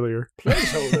watching that earlier.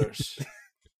 Placeholders.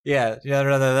 Yeah,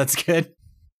 that's good.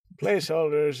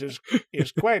 Placeholders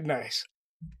is quite nice.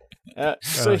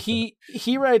 So he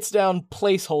writes down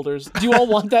placeholders. Do you all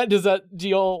want that? Do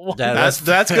you all want Yeah,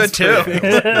 That's good too.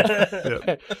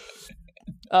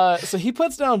 Yep. So he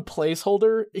puts down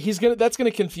placeholder. That's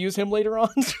gonna confuse him later on.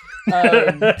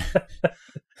 That's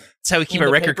how we keep in our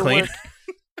the record clean.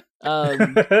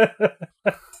 paperwork.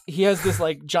 He has this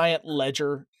like giant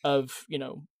ledger of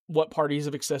what parties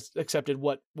have accepted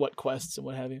what quests and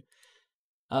what have you.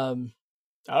 All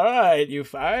right, you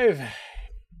 5.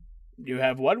 You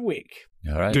have 1 week.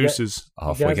 All right, Deuces.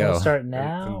 off You we guys want go. to start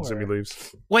now? And Zimmy or-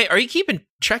 leaves. Wait, are you keeping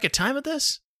track of time with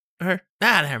this? Or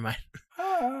never mind.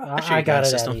 Actually, I you got got a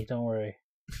it, system. Eddie. Don't worry.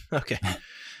 Okay.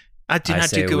 I do I not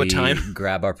say do good with we time.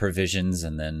 grab our provisions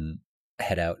and then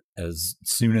head out as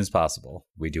soon as possible.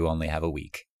 We do only have a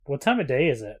week. What time of day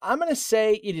is it? I'm gonna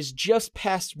say it is just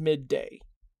past midday.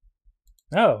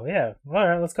 Oh, yeah. All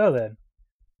right, let's go then.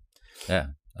 Yeah.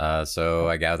 So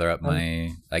I gather up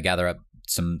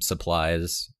some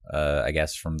supplies. I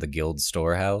guess from the guild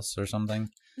storehouse or something.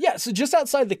 Yeah, so just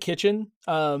outside the kitchen,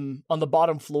 on the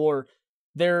bottom floor,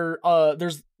 there's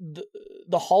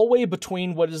the hallway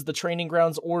between what is the training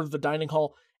grounds or the dining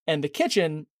hall and the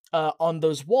kitchen. On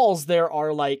those walls, there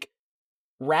are like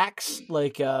racks,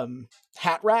 like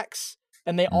hat racks,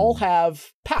 and they all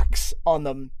have packs on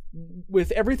them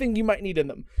with everything you might need in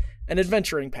them. An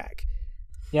adventuring pack.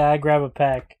 Yeah, I grab a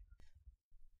pack.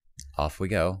 Off we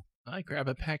go. I grab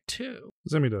a pack too.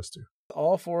 Zimmy does too.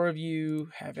 All 4 of you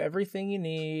have everything you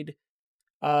need,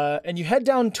 and you head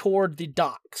down toward the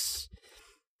docks.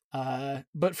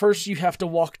 But first, you have to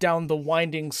walk down the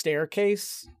winding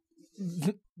staircase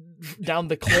down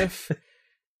the cliff.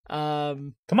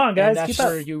 Come on, guys, and keep that's up.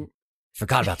 where you.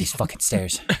 Forgot about these fucking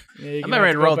stairs. Yeah, you're I'm gonna not have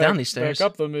ready to to go roll down back- these stairs. Back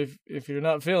up them if you're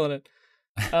not feeling it.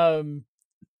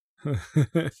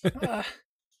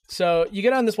 So you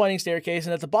get on this winding staircase,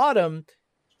 and at the bottom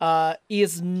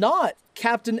is not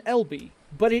Captain Elby,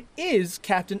 but it is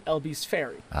Captain Elby's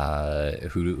ferry.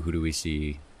 Who do we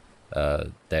see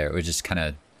there? We just kind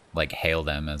of like hail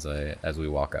them as we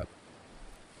walk up.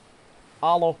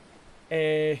 Hello,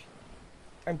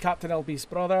 I'm Captain Elby's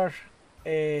brother.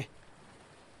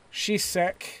 She's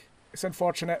sick. It's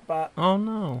unfortunate, but Oh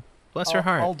no. Bless her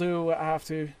heart. I'll do what I have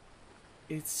to.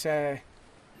 It's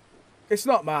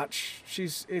not much.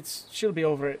 She'll be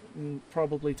over it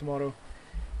probably tomorrow.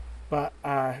 But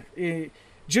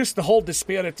just to hold the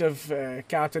spirit of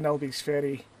Captain Elby's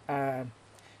ferry. On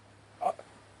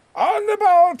the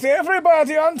boat,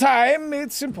 everybody on time.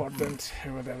 It's important,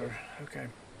 or whatever. Okay,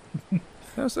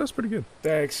 That's pretty good.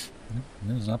 thanks.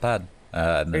 It was not bad.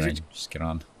 And then Is I it- just get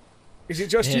on. Is it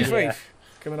just you Yeah. 5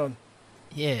 coming on?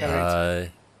 Yeah.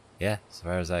 Yeah. As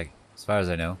far as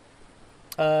I know.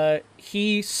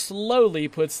 He slowly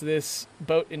puts this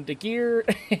boat into gear,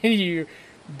 and you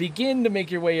begin to make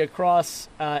your way across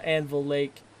Anvil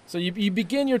Lake. So you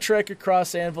begin your trek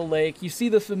across Anvil Lake. You see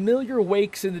the familiar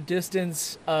wakes in the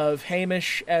distance of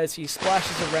Hamish as he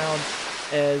splashes around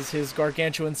as his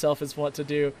gargantuan self is wont to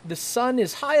do. The sun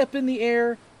is high up in the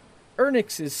air.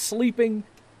 Ernix is sleeping,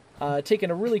 taking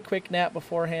a really quick nap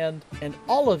beforehand, and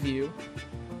all of you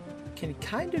can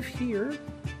kind of hear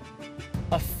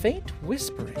a faint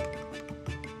whispering.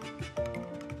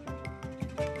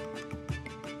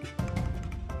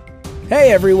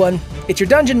 Hey everyone, it's your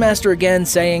Dungeon Master again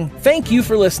saying thank you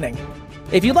for listening.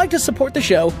 If you'd like to support the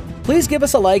show, please give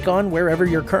us a like on wherever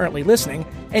you're currently listening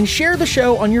and share the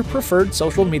show on your preferred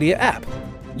social media app.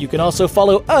 You can also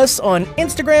follow us on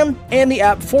Instagram and the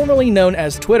app formerly known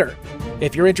as Twitter.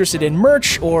 If you're interested in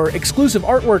merch or exclusive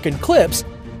artwork and clips,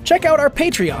 check out our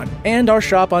Patreon and our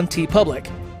shop on TeePublic.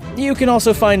 You can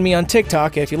also find me on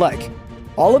TikTok if you like.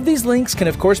 All of these links can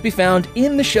of course be found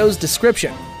in the show's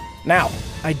description. Now,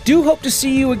 I do hope to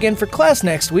see you again for class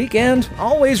next week, and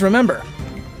always remember,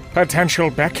 potential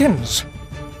beckons.